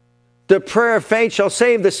 The prayer of faith shall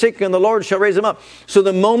save the sick, and the Lord shall raise him up. So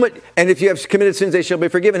the moment, and if you have committed sins, they shall be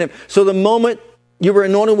forgiven him. So the moment you were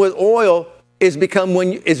anointed with oil is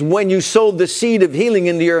when you sowed the seed of healing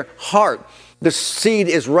into your heart. The seed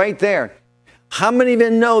is right there. How many of you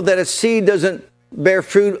know that a seed doesn't bear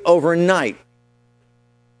fruit overnight?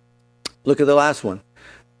 Look at the last one.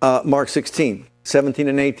 Mark 16, 17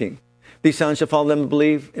 and 18. These signs shall follow them who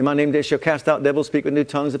believe. In my name they shall cast out devils, speak with new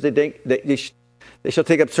tongues. If they shall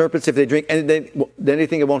take up serpents. If they drink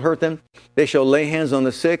anything, it won't hurt them. They shall lay hands on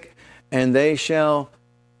the sick, and they shall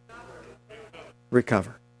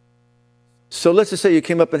recover. So let's just say you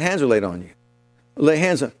came up and hands were laid on you. Lay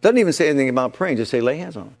hands on. Doesn't even say anything about praying. Just say lay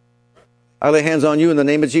hands on them. I lay hands on you in the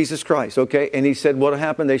name of Jesus Christ. Okay? And he said, what will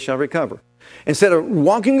happen? They shall recover. Instead of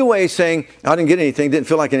walking away saying, I didn't get anything, didn't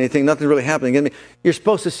feel like anything, nothing really happening in me, you're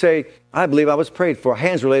supposed to say, I believe I was prayed for.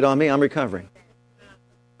 Hands were laid on me. I'm recovering.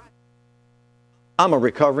 I'm a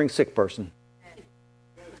recovering sick person.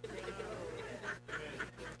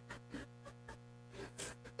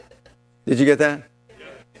 Did you get that?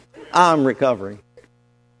 I'm recovering.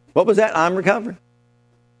 What was that? I'm recovering.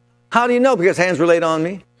 How do you know? Because hands were laid on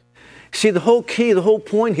me. See, the whole key, the whole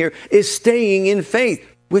point here is staying in faith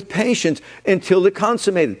with patience until they're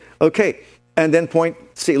consummated. Okay, and then point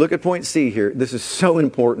C. Look at point C here. This is so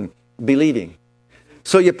important. Believing.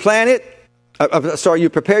 So you plant it. You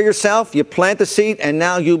prepare yourself, you plant the seed, and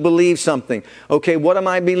now you believe something. Okay, what am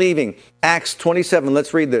I believing? Acts 27,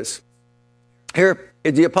 let's read this. Here,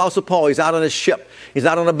 the Apostle Paul, he's out on a ship. He's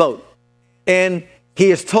out on a boat. And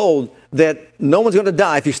he is told that no one's going to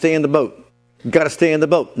die if you stay in the boat. You've got to stay in the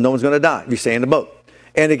boat. No one's going to die if you stay in the boat.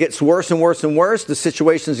 And it gets worse and worse and worse. The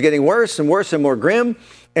situation's getting worse and worse and more grim.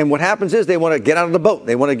 And what happens is they want to get out of the boat.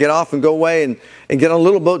 They want to get off and go away and get on a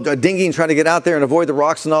little boat, a dinghy, and try to get out there and avoid the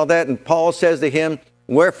rocks and all that. And Paul says to him,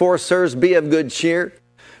 wherefore, sirs, be of good cheer.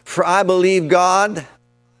 For I believe God.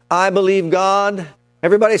 I believe God.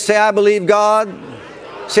 Everybody say, I believe God.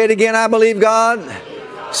 Say it again, I believe God.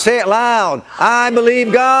 Say it loud. I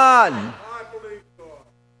believe God.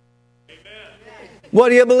 What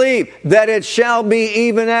do you believe? That it shall be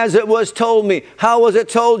even as it was told me. How was it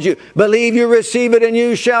told you? Believe you receive it and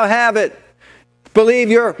you shall have it. Believe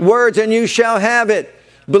your words and you shall have it.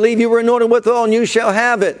 Believe you were anointed with oil and you shall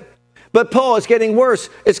have it. But Paul, it's getting worse.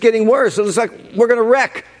 It's getting worse. It's like we're going to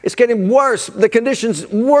wreck. It's getting worse. The condition's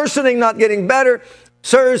worsening, not getting better.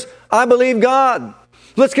 Sirs, I believe God.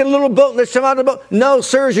 Let's get a little boat. Let's come out of the boat. No,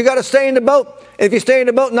 sirs, you got to stay in the boat. If you stay in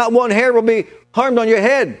the boat, not one hair will be harmed on your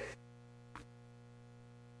head.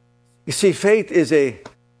 You see, faith is a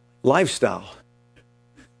lifestyle.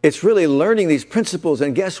 It's really learning these principles.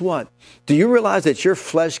 And guess what? Do you realize that your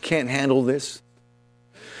flesh can't handle this?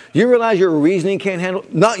 You realize your reasoning can't handle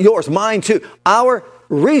it? Not yours, mine too. Our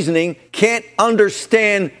reasoning can't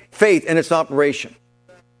understand faith and its operation.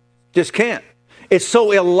 Just can't. It's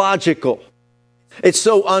so illogical. It's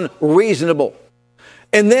so unreasonable.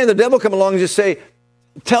 And then the devil come along and just say,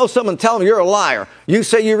 tell them you're a liar. You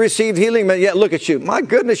say you received healing, but yet look at you. My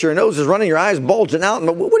goodness, your nose is running, your eyes bulging out.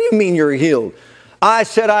 What do you mean you're healed? I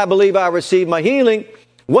said, I believe I received my healing.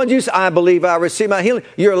 What did you say? I believe I received my healing.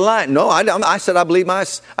 You're lying. No, I said I believe I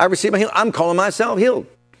received my healing. I'm calling myself healed.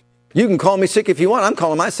 You can call me sick if you want. I'm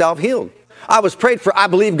calling myself healed. I was prayed for. I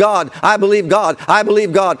believe God. I believe God. I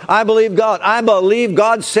believe God. I believe God. I believe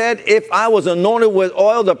God said if I was anointed with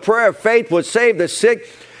oil, the prayer of faith would save the sick.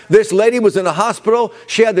 This lady was in a hospital.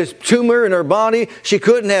 She had this tumor in her body. She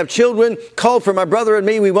couldn't have children. Called for my brother and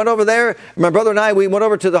me. We went over there. My brother and I, we went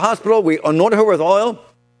over to the hospital. We anointed her with oil.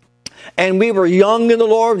 And we were young in the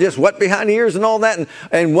Lord, just wet behind the ears and all that,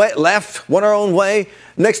 and left, went our own way.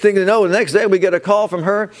 Next thing you know, the next day we get a call from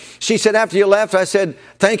her. She said, after you left, I said,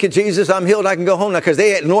 thank you, Jesus, I'm healed. I can go home now, because they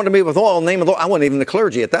had anointed me with oil in the name of the Lord. I wasn't even the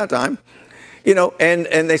clergy at that time. You know, and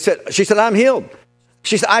she said, I'm healed.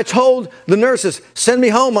 She said, I told the nurses, send me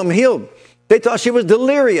home, I'm healed. They thought she was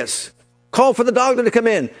delirious. Called for the doctor to come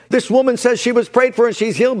in. This woman says she was prayed for and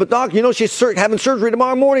she's healed, but doc, you know, she's having surgery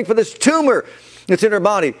tomorrow morning for this tumor that's in her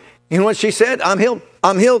body. You know what she said? I'm healed.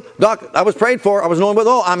 I'm healed. Doc, I was prayed for. I was anointed with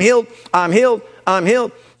oil. I'm healed. I'm healed. I'm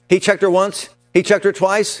healed. He checked her once. He checked her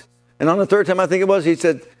twice. And on the third time, I think it was, he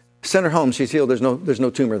said, send her home. She's healed. There's no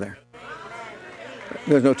tumor there.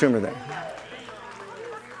 There's no tumor there.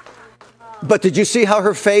 But did you see how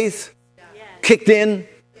her faith kicked in?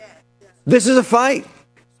 This is a fight.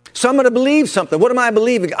 So I'm going to believe something. What am I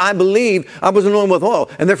believing? I believe I was anointed with oil.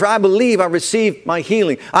 And therefore I believe I received my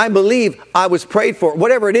healing. I believe I was prayed for.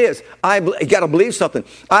 Whatever it is, you got to believe something.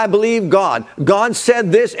 I believe God. God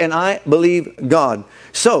said this and I believe God.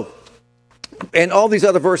 So and all these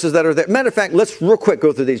other verses that are there. Matter of fact, let's real quick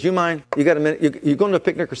go through these. You mind? You got a minute? You going to a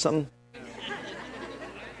picnic or something?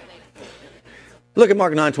 Look at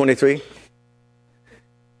Mark 9:23.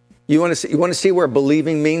 You want to see where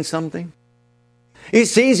believing means something?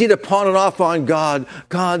 It's easy to pawn it off on God.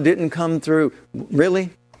 God didn't come through.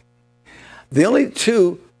 Really? The only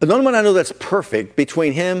one I know that's perfect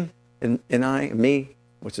between him and me,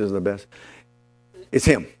 which is the best, is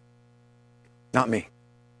him, not me.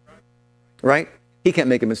 Right? He can't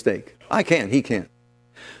make a mistake. I can. He can't.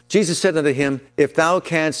 Jesus said unto him, if thou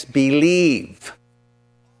canst believe,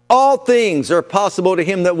 all things are possible to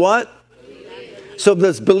him that what? So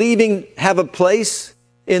does believing have a place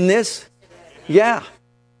in this? Yeah.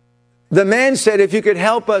 The man said, if you could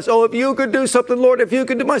help us, if you could do something, Lord, if you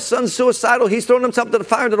could do, my son's suicidal, he's throwing himself to the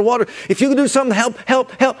fire, to the water. If you could do something,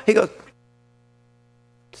 help. He goes,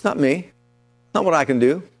 it's not me. Not what I can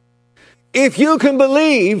do. If you can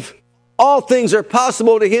believe, all things are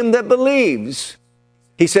possible to him that believes.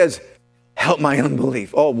 He says, help my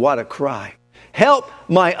unbelief. Oh, what a cry. Help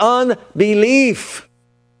my unbelief.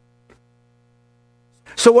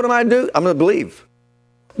 So what am I going to do? I'm going to believe.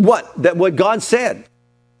 What? That what God said.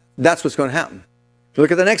 That's what's going to happen.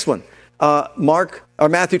 Look at the next one.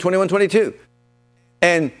 Matthew 21:22.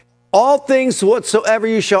 And all things whatsoever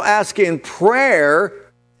you shall ask in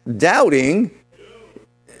prayer, doubting,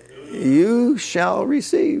 you shall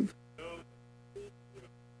receive.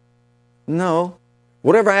 No.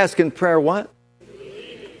 Whatever I ask in prayer, what?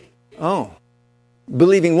 Oh.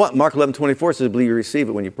 Believing what? Mark 11:24 says, believe you receive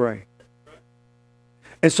it when you pray.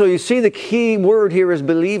 And so you see the key word here is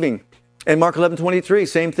believing. And Mark 11:23,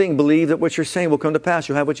 same thing. Believe that what you're saying will come to pass.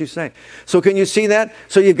 You'll have what you say. So can you see that?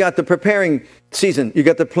 So you've got the preparing season. You've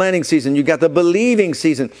got the planning season. You've got the believing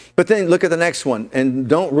season. But then look at the next one. And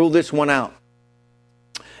don't rule this one out.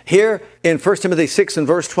 Here in 1 Timothy 6 and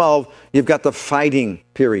verse 12, you've got the fighting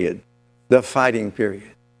period. The fighting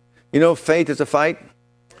period. You know, faith is a fight.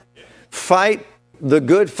 Fight the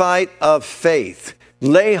good fight of faith.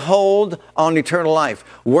 Lay hold on eternal life,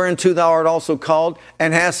 whereunto thou art also called,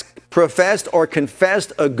 and hast professed or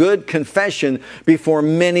confessed a good confession before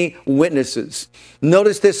many witnesses.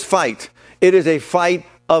 Notice this fight. It is a fight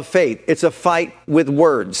of faith. It's a fight with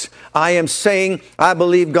words. I am saying, I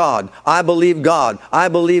believe God. I believe God. I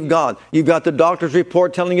believe God. You've got the doctor's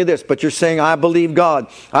report telling you this, but you're saying, I believe God.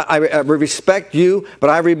 I respect you, but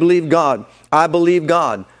I believe God. I believe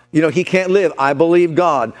God. You know, he can't live. I believe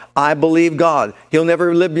God. I believe God. He'll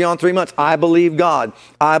never live beyond 3 months. I believe God.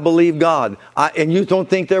 I believe God. And you don't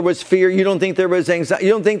think there was fear. You don't think there was anxiety.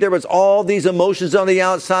 You don't think there was all these emotions on the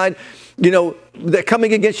outside, you know, that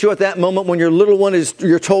coming against you at that moment when your little one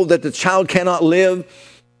you're told that the child cannot live.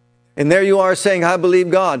 And there you are saying, I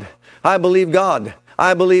believe God. I believe God.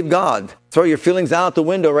 I believe God. Throw your feelings out the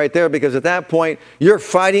window right there, because at that point, you're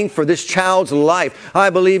fighting for this child's life. I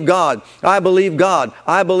believe God. I believe God.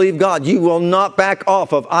 I believe God. You will not back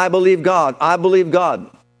off of I believe God. I believe God.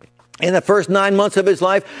 In the first 9 months of his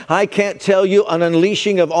life, I can't tell you an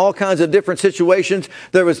unleashing of all kinds of different situations.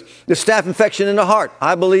 There was the staph infection in the heart.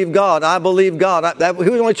 I believe God. I believe God. He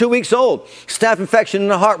was only 2 weeks old. Staph infection in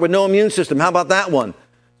the heart with no immune system. How about that one?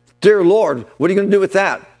 Dear Lord, what are you going to do with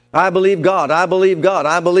that? I believe God. I believe God.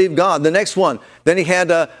 I believe God. The next one. Then he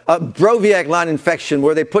had a Broviac line infection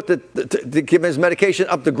where they put to give him his medication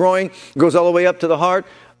up the groin, goes all the way up to the heart.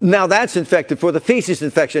 Now that's infected for the feces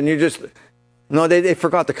infection. They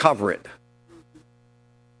forgot to cover it.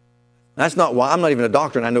 That's not why. I'm not even a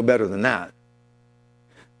doctor and I know better than that.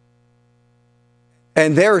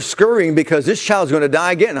 And they're scurrying because this child's going to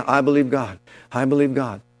die again. I believe God. I believe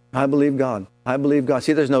God. I believe God. I believe God.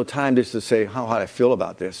 See, there's no time just to say how I feel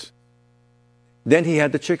about this. Then he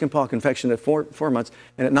had the chickenpox infection at 4 months,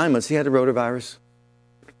 and at 9 months he had the rotavirus.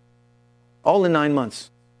 All in 9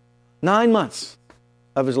 months. 9 months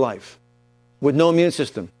of his life with no immune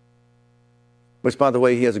system. Which, by the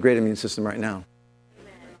way, he has a great immune system right now.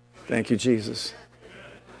 Thank you, Jesus.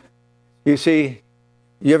 You see,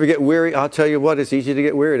 you ever get weary? I'll tell you what, it's easy to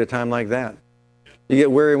get weary at a time like that. You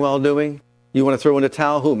get weary while doing. You want to throw in the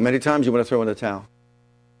towel? Who? Many times you want to throw in the towel.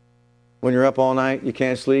 When you're up all night, you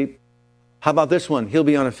can't sleep. How about this one? He'll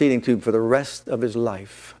be on a feeding tube for the rest of his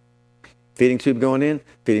life. Feeding tube going in,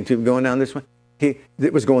 feeding tube going down this way.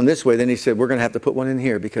 It was going this way. Then he said, we're going to have to put one in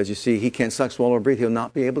here because, you see, he can't suck, swallow, or breathe. He'll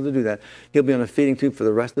not be able to do that. He'll be on a feeding tube for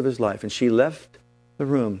the rest of his life. And she left the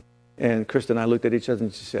room. And Krista and I looked at each other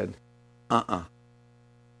and she said,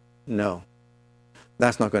 no,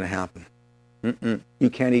 that's not going to happen. You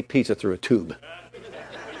can't eat pizza through a tube.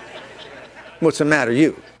 What's the matter,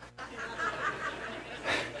 you?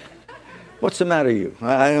 What's the matter, you?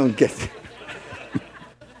 I don't get it.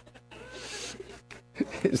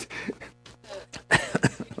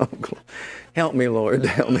 Oh, help me, Lord.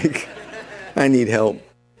 Help me. I need help.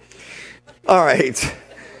 All right.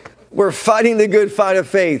 We're fighting the good fight of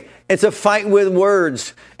faith. It's a fight with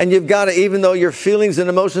words. And you've got to, even though your feelings and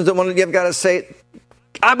emotions don't want to, you've got to say,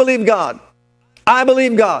 I believe God. I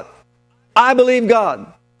believe God. I believe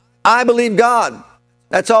God. I believe God.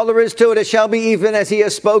 That's all there is to it. It shall be even as he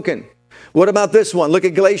has spoken. What about this one? Look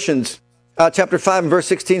at Galatians chapter 5 and verse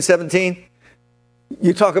 16, 17.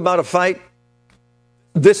 You talk about a fight.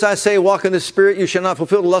 This I say, walk in the Spirit. You shall not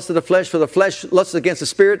fulfill the lust of the flesh, for the flesh lusts against the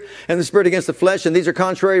Spirit, and the Spirit against the flesh, and these are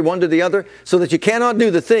contrary one to the other, so that you cannot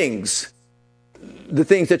do the things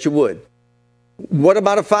that you would. What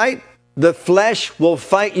about a fight? The flesh will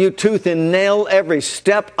fight you tooth and nail every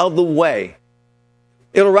step of the way.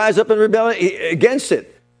 It'll rise up in rebellion against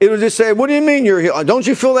it. It'll just say, what do you mean you're healed? Don't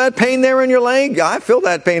you feel that pain there in your leg? I feel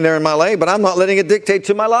that pain there in my leg, but I'm not letting it dictate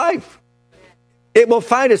to my life. It will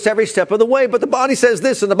fight us every step of the way. But the body says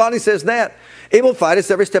this and the body says that. It will fight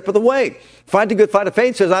us every step of the way. Fight the good fight of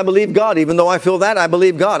faith says, I believe God. Even though I feel that, I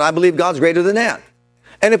believe God. I believe God's greater than that.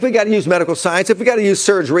 And if we got to use medical science, if we got to use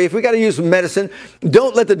surgery, if we got to use medicine,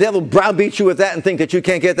 don't let the devil browbeat you with that and think that you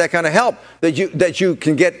can't get that kind of help that you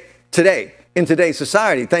can get today in today's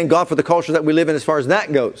society. Thank God for the culture that we live in as far as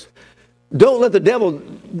that goes. Don't let the devil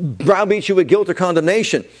browbeat you with guilt or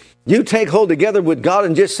condemnation. You take hold together with God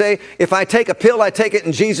and just say, if I take a pill, I take it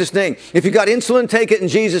in Jesus' name. If you got insulin, take it in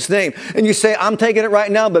Jesus' name. And you say, I'm taking it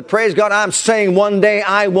right now, but praise God, I'm saying one day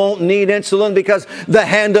I won't need insulin because the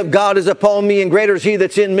hand of God is upon me and greater is he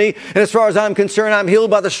that's in me. And as far as I'm concerned, I'm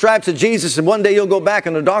healed by the stripes of Jesus. And one day you'll go back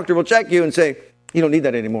and the doctor will check you and say, you don't need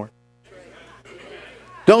that anymore.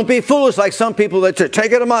 Don't be foolish like some people that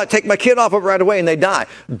take my kid off of it right away and they die.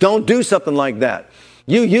 Don't do something like that.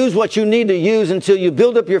 You use what you need to use until you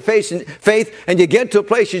build up your faith and you get to a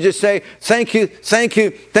place you just say, thank you, thank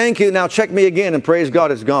you, thank you. Now check me again and praise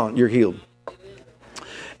God, it's gone. You're healed.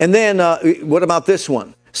 And then what about this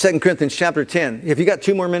one? 2 Corinthians chapter 10. Have you got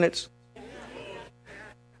 2 more minutes?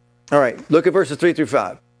 All right, look at verses 3 through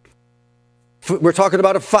 5. We're talking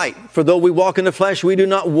about a fight. For though we walk in the flesh, we do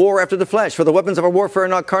not war after the flesh. For the weapons of our warfare are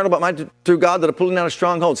not carnal, but mighty through God that are pulling down of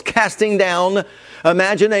strongholds, casting down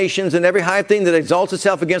imaginations and every high thing that exalts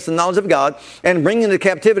itself against the knowledge of God, and bringing into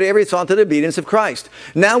captivity every thought to the obedience of Christ.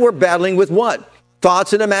 Now we're battling with what?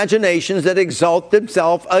 Thoughts and imaginations that exalt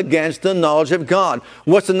themselves against the knowledge of God.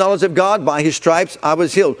 What's the knowledge of God? By his stripes I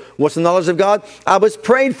was healed. What's the knowledge of God? I was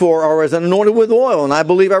prayed for or was anointed with oil, and I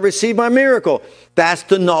believe I received my miracle. That's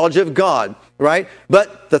the knowledge of God, right?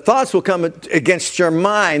 But the thoughts will come against your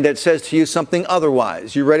mind that says to you something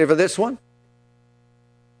otherwise. You ready for this one?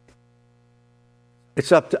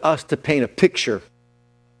 It's up to us to paint a picture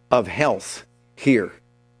of health here.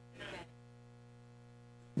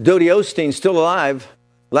 Dodie Osteen's still alive,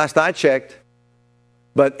 last I checked,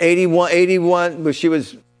 but 81, she's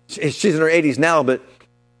in her 80s now, but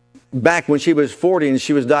back when she was 40 and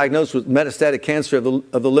she was diagnosed with metastatic cancer of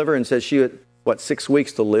the liver and said she had, 6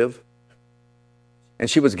 weeks to live? And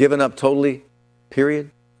she was given up totally, period.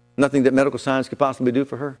 Nothing that medical science could possibly do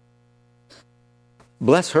for her.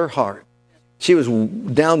 Bless her heart. She was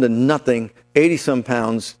down to nothing, 80-some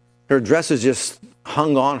pounds. Her dresses just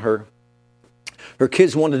hung on her. Her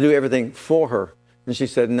kids wanted to do everything for her. And she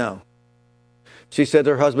said no. She said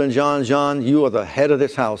to her husband, John, you are the head of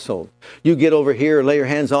this household. You get over here and lay your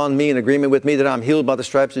hands on me in agreement with me that I'm healed by the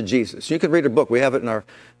stripes of Jesus. You can read her book. We have it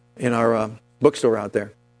in our bookstore out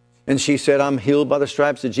there. And she said, I'm healed by the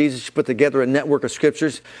stripes of Jesus. She put together a network of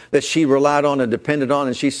scriptures that she relied on and depended on,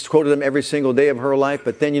 and she quoted them every single day of her life.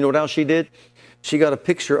 But then you know what else she did? She got a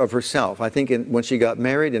picture of herself, I think when she got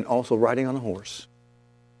married and also riding on a horse.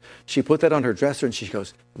 She put that on her dresser and she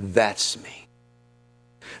goes, that's me.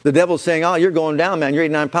 The devil's saying, oh, you're going down, man. You're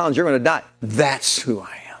 89 pounds. You're going to die. That's who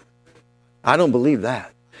I am. I don't believe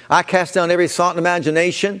that. I cast down every thought and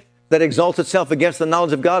imagination that exalts itself against the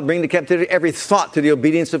knowledge of God, bring to captivity every thought to the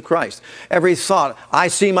obedience of Christ. Every thought. I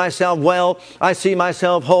see myself well. I see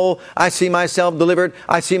myself whole. I see myself delivered.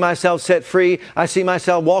 I see myself set free. I see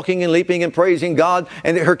myself walking and leaping and praising God.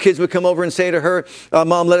 And her kids would come over and say to her,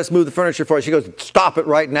 Mom, let us move the furniture for us. She goes, stop it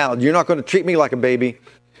right now. You're not going to treat me like a baby.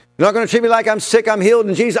 You're not going to treat me like I'm sick, I'm healed,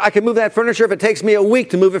 and Jesus, I can move that furniture if it takes me a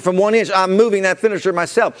week to move it from 1 inch. I'm moving that furniture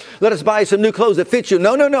myself. Let us buy some new clothes that fit you.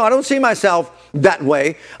 No, I don't see myself that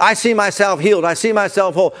way. I see myself healed. I see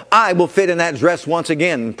myself whole. I will fit in that dress once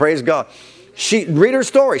again. Praise God. Read her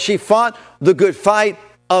story. She fought the good fight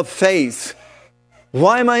of faith.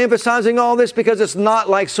 Why am I emphasizing all this? Because it's not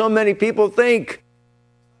like so many people think.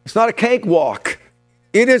 It's not a cakewalk.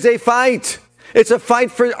 It is a fight. It's a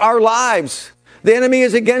fight for our lives. The enemy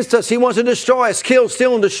is against us. He wants to destroy us, kill,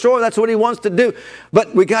 steal, and destroy. That's what he wants to do.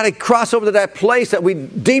 But we got to cross over to that place that we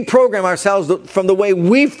deprogram ourselves from the way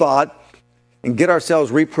we thought and get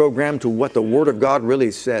ourselves reprogrammed to what the Word of God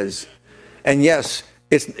really says. And yes,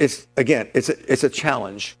 it's a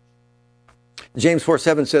challenge. James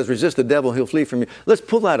 4:7 says, resist the devil, he'll flee from you. Let's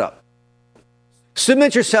pull that up.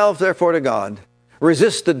 Submit yourself, therefore, to God.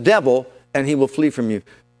 Resist the devil, and he will flee from you.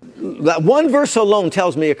 That one verse alone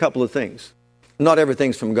tells me a couple of things. Not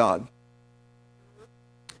everything's from God.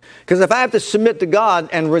 Because if I have to submit to God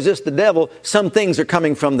and resist the devil, some things are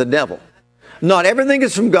coming from the devil. Not everything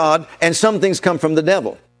is from God, and some things come from the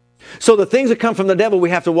devil. So the things that come from the devil, we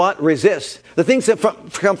have to what? Resist. The things that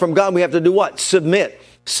come from God, we have to do what? Submit.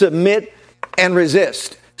 Submit and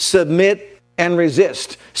resist. Submit and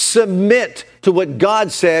resist. Submit to what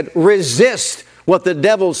God said. Resist what the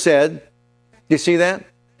devil said. You see that?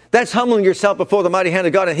 That's humbling yourself before the mighty hand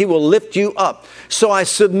of God, and he will lift you up. So I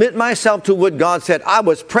submit myself to what God said. I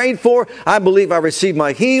was prayed for. I believe I received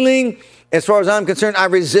my healing. As far as I'm concerned, I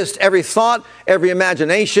resist every thought, every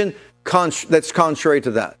imagination that's contrary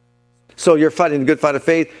to that. So you're fighting the good fight of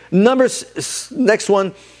faith. Next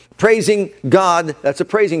one, praising God. That's a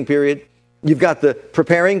praising period. You've got the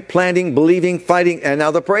preparing, planting, believing, fighting, and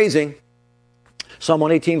now the praising. Psalm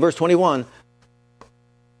 118, verse 21.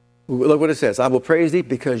 Look what it says. I will praise thee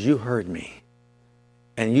because you heard me,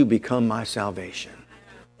 and you become my salvation.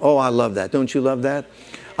 Oh, I love that. Don't you love that?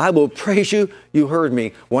 I will praise you. You heard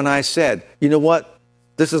me when I said, you know what?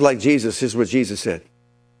 This is like Jesus. This is what Jesus said.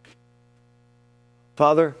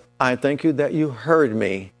 Father, I thank you that you heard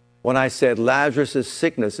me when I said Lazarus'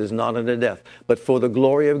 sickness is not unto death, but for the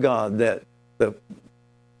glory of God, that the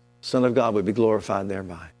Son of God would be glorified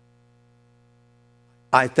thereby.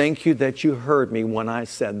 I thank you that you heard me when I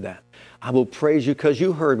said that. I will praise you because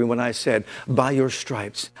you heard me when I said, by your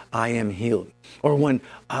stripes I am healed. Or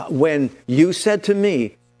when you said to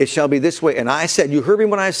me, it shall be this way. And I said, you heard me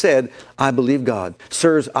when I said, I believe God.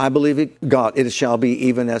 Sirs, I believe God. It shall be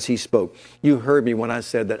even as he spoke. You heard me when I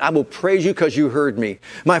said that. I will praise you because you heard me.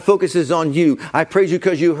 My focus is on you. I praise you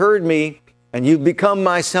because you heard me, and you've become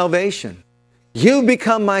my salvation. You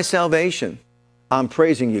become my salvation. I'm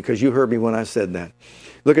praising you because you heard me when I said that.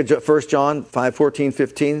 Look at 1 John 5:14,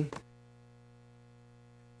 15.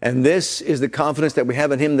 And this is the confidence that we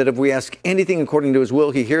have in him, that if we ask anything according to his will,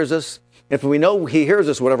 he hears us. If we know he hears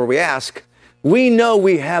us, whatever we ask, we know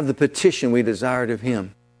we have the petition we desired of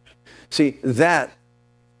him. See, that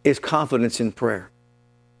is confidence in prayer.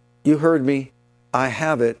 You heard me, I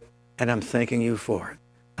have it, and I'm thanking you for it.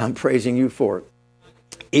 I'm praising you for it.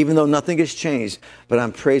 Even though nothing has changed, but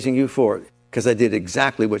I'm praising you for it because I did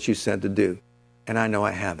exactly what you said to do, and I know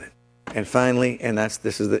I have it. And finally, and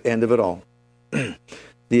this is the end of it all,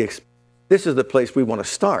 this is the place we want to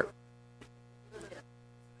start,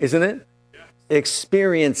 isn't it?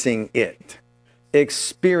 Experiencing it.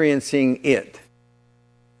 Experiencing it.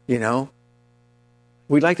 You know,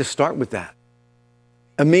 we'd like to start with that.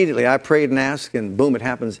 Immediately, I prayed and asked, and boom, it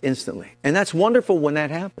happens instantly. And that's wonderful when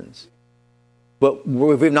that happens. But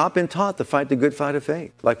we've not been taught to fight the good fight of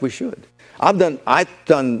faith like we should. I've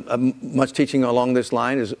done much teaching along this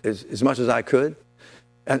line as much as I could.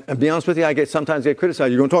 And to be honest with you, I sometimes get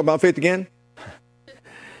criticized. You're going to talk about faith again?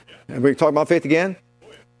 And we talk about faith again?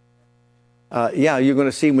 Yeah, you're going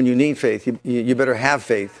to see when you need faith. You better have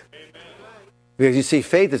faith. Because you see,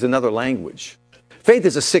 faith is another language. Faith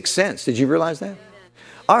is a sixth sense. Did you realize that?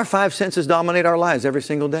 Our five senses dominate our lives every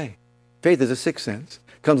single day. Faith is a sixth sense.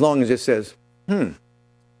 Comes along and just says,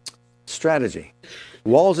 strategy.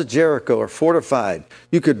 Walls of Jericho are fortified.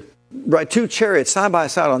 You could ride two chariots side by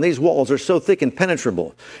side on these walls. Are so thick and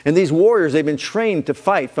penetrable. And these warriors, they've been trained to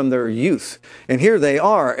fight from their youth. And here they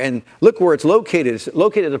are. And look where it's located. It's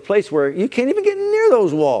located at a place where you can't even get near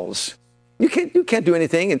those walls. You can't do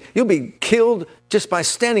anything. And you'll be killed just by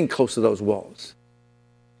standing close to those walls.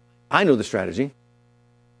 I know the strategy.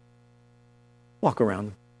 Walk around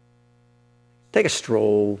them. Take a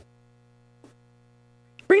stroll.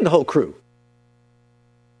 Bring the whole crew.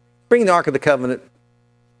 Bring the Ark of the Covenant,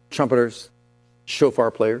 trumpeters, shofar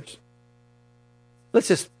players. Let's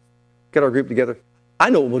just get our group together. I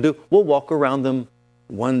know what we'll do. We'll walk around them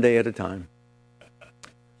one day at a time.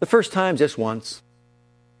 The first time, just once.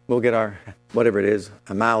 We'll get our, whatever it is,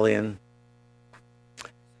 a mile in.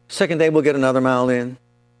 Second day, we'll get another mile in.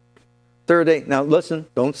 Third day, now listen,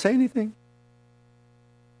 don't say anything.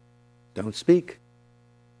 Don't speak.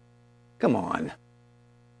 Come on.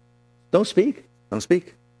 Don't speak. Don't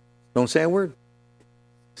speak. Don't say a word.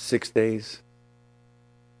 6 days.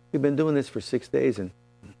 We've been doing this for 6 days. And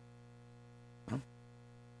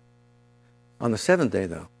on the seventh day,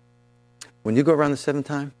 though, when you go around the seventh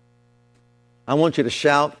time, I want you to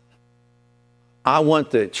shout. I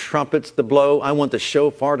want the trumpets to blow. I want the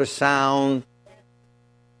shofar to sound.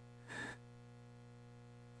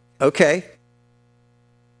 Okay.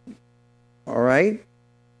 All right.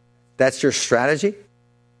 That's your strategy.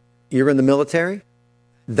 You're in the military.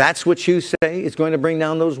 That's what you say is going to bring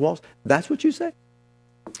down those walls. That's what you say.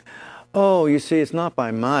 Oh, you see, it's not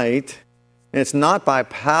by might. It's not by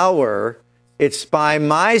power. It's by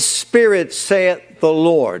my Spirit, saith the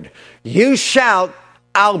Lord. You shout,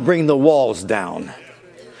 I'll bring the walls down.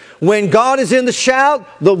 When God is in the shout,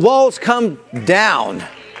 the walls come down.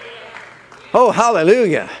 Oh,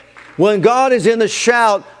 hallelujah. When God is in the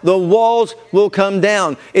shout, the walls will come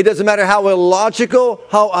down. It doesn't matter how illogical,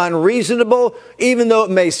 how unreasonable, even though it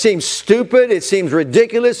may seem stupid, it seems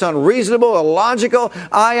ridiculous, unreasonable, illogical.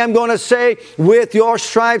 I am going to say, with your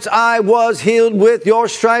stripes I was healed. With your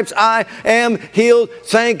stripes I am healed.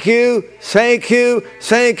 Thank you, thank you,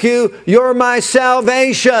 thank you. You're my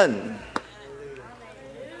salvation.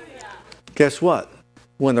 Guess what?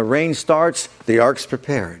 When the rain starts, the ark's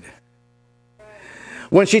prepared.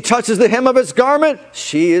 When she touches the hem of his garment,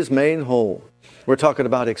 she is made whole. We're talking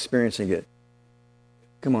about experiencing it.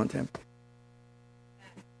 Come on, Tim.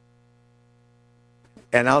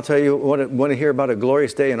 And I'll tell you, want to hear about a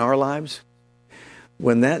glorious day in our lives?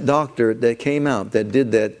 When that doctor that came out, that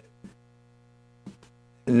did that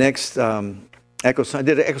next did an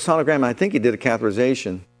echosonogram, I think he did a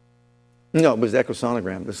catheterization. No, it was the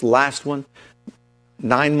echosonogram. This last one,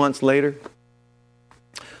 9 months later,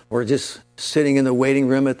 we're just sitting in the waiting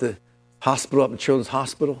room at the hospital, up at Children's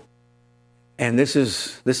Hospital. And this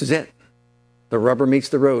is it. The rubber meets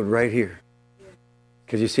the road right here.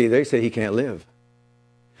 Because you see, they say he can't live.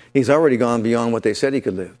 He's already gone beyond what they said he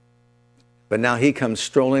could live. But now he comes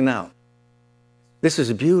strolling out. This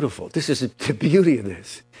is beautiful. This is the beauty of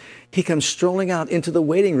this. He comes strolling out into the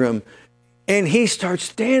waiting room and he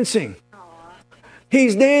starts dancing.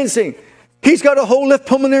 He's dancing. He's got a whole left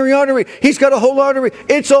pulmonary artery. He's got a whole artery.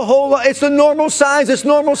 It's the normal size. It's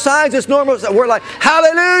normal size. It's normal size. We're like,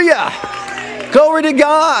 hallelujah. Glory to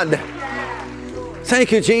God.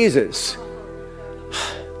 Thank you, Jesus.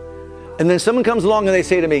 And then someone comes along and they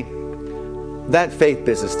say to me, that faith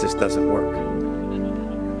business just doesn't work.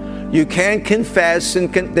 You can't confess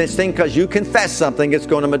this thing because you confess something, it's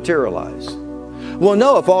going to materialize. Well,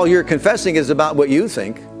 no, if all you're confessing is about what you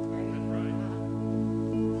think.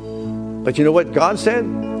 But you know what God said?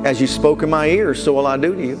 As you spoke in my ears, so will I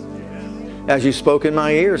do to you. As you spoke in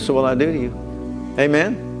my ears, so will I do to you.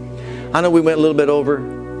 Amen? I know we went a little bit over.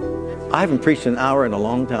 I haven't preached an hour in a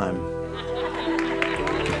long time.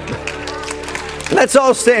 Let's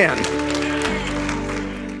all stand.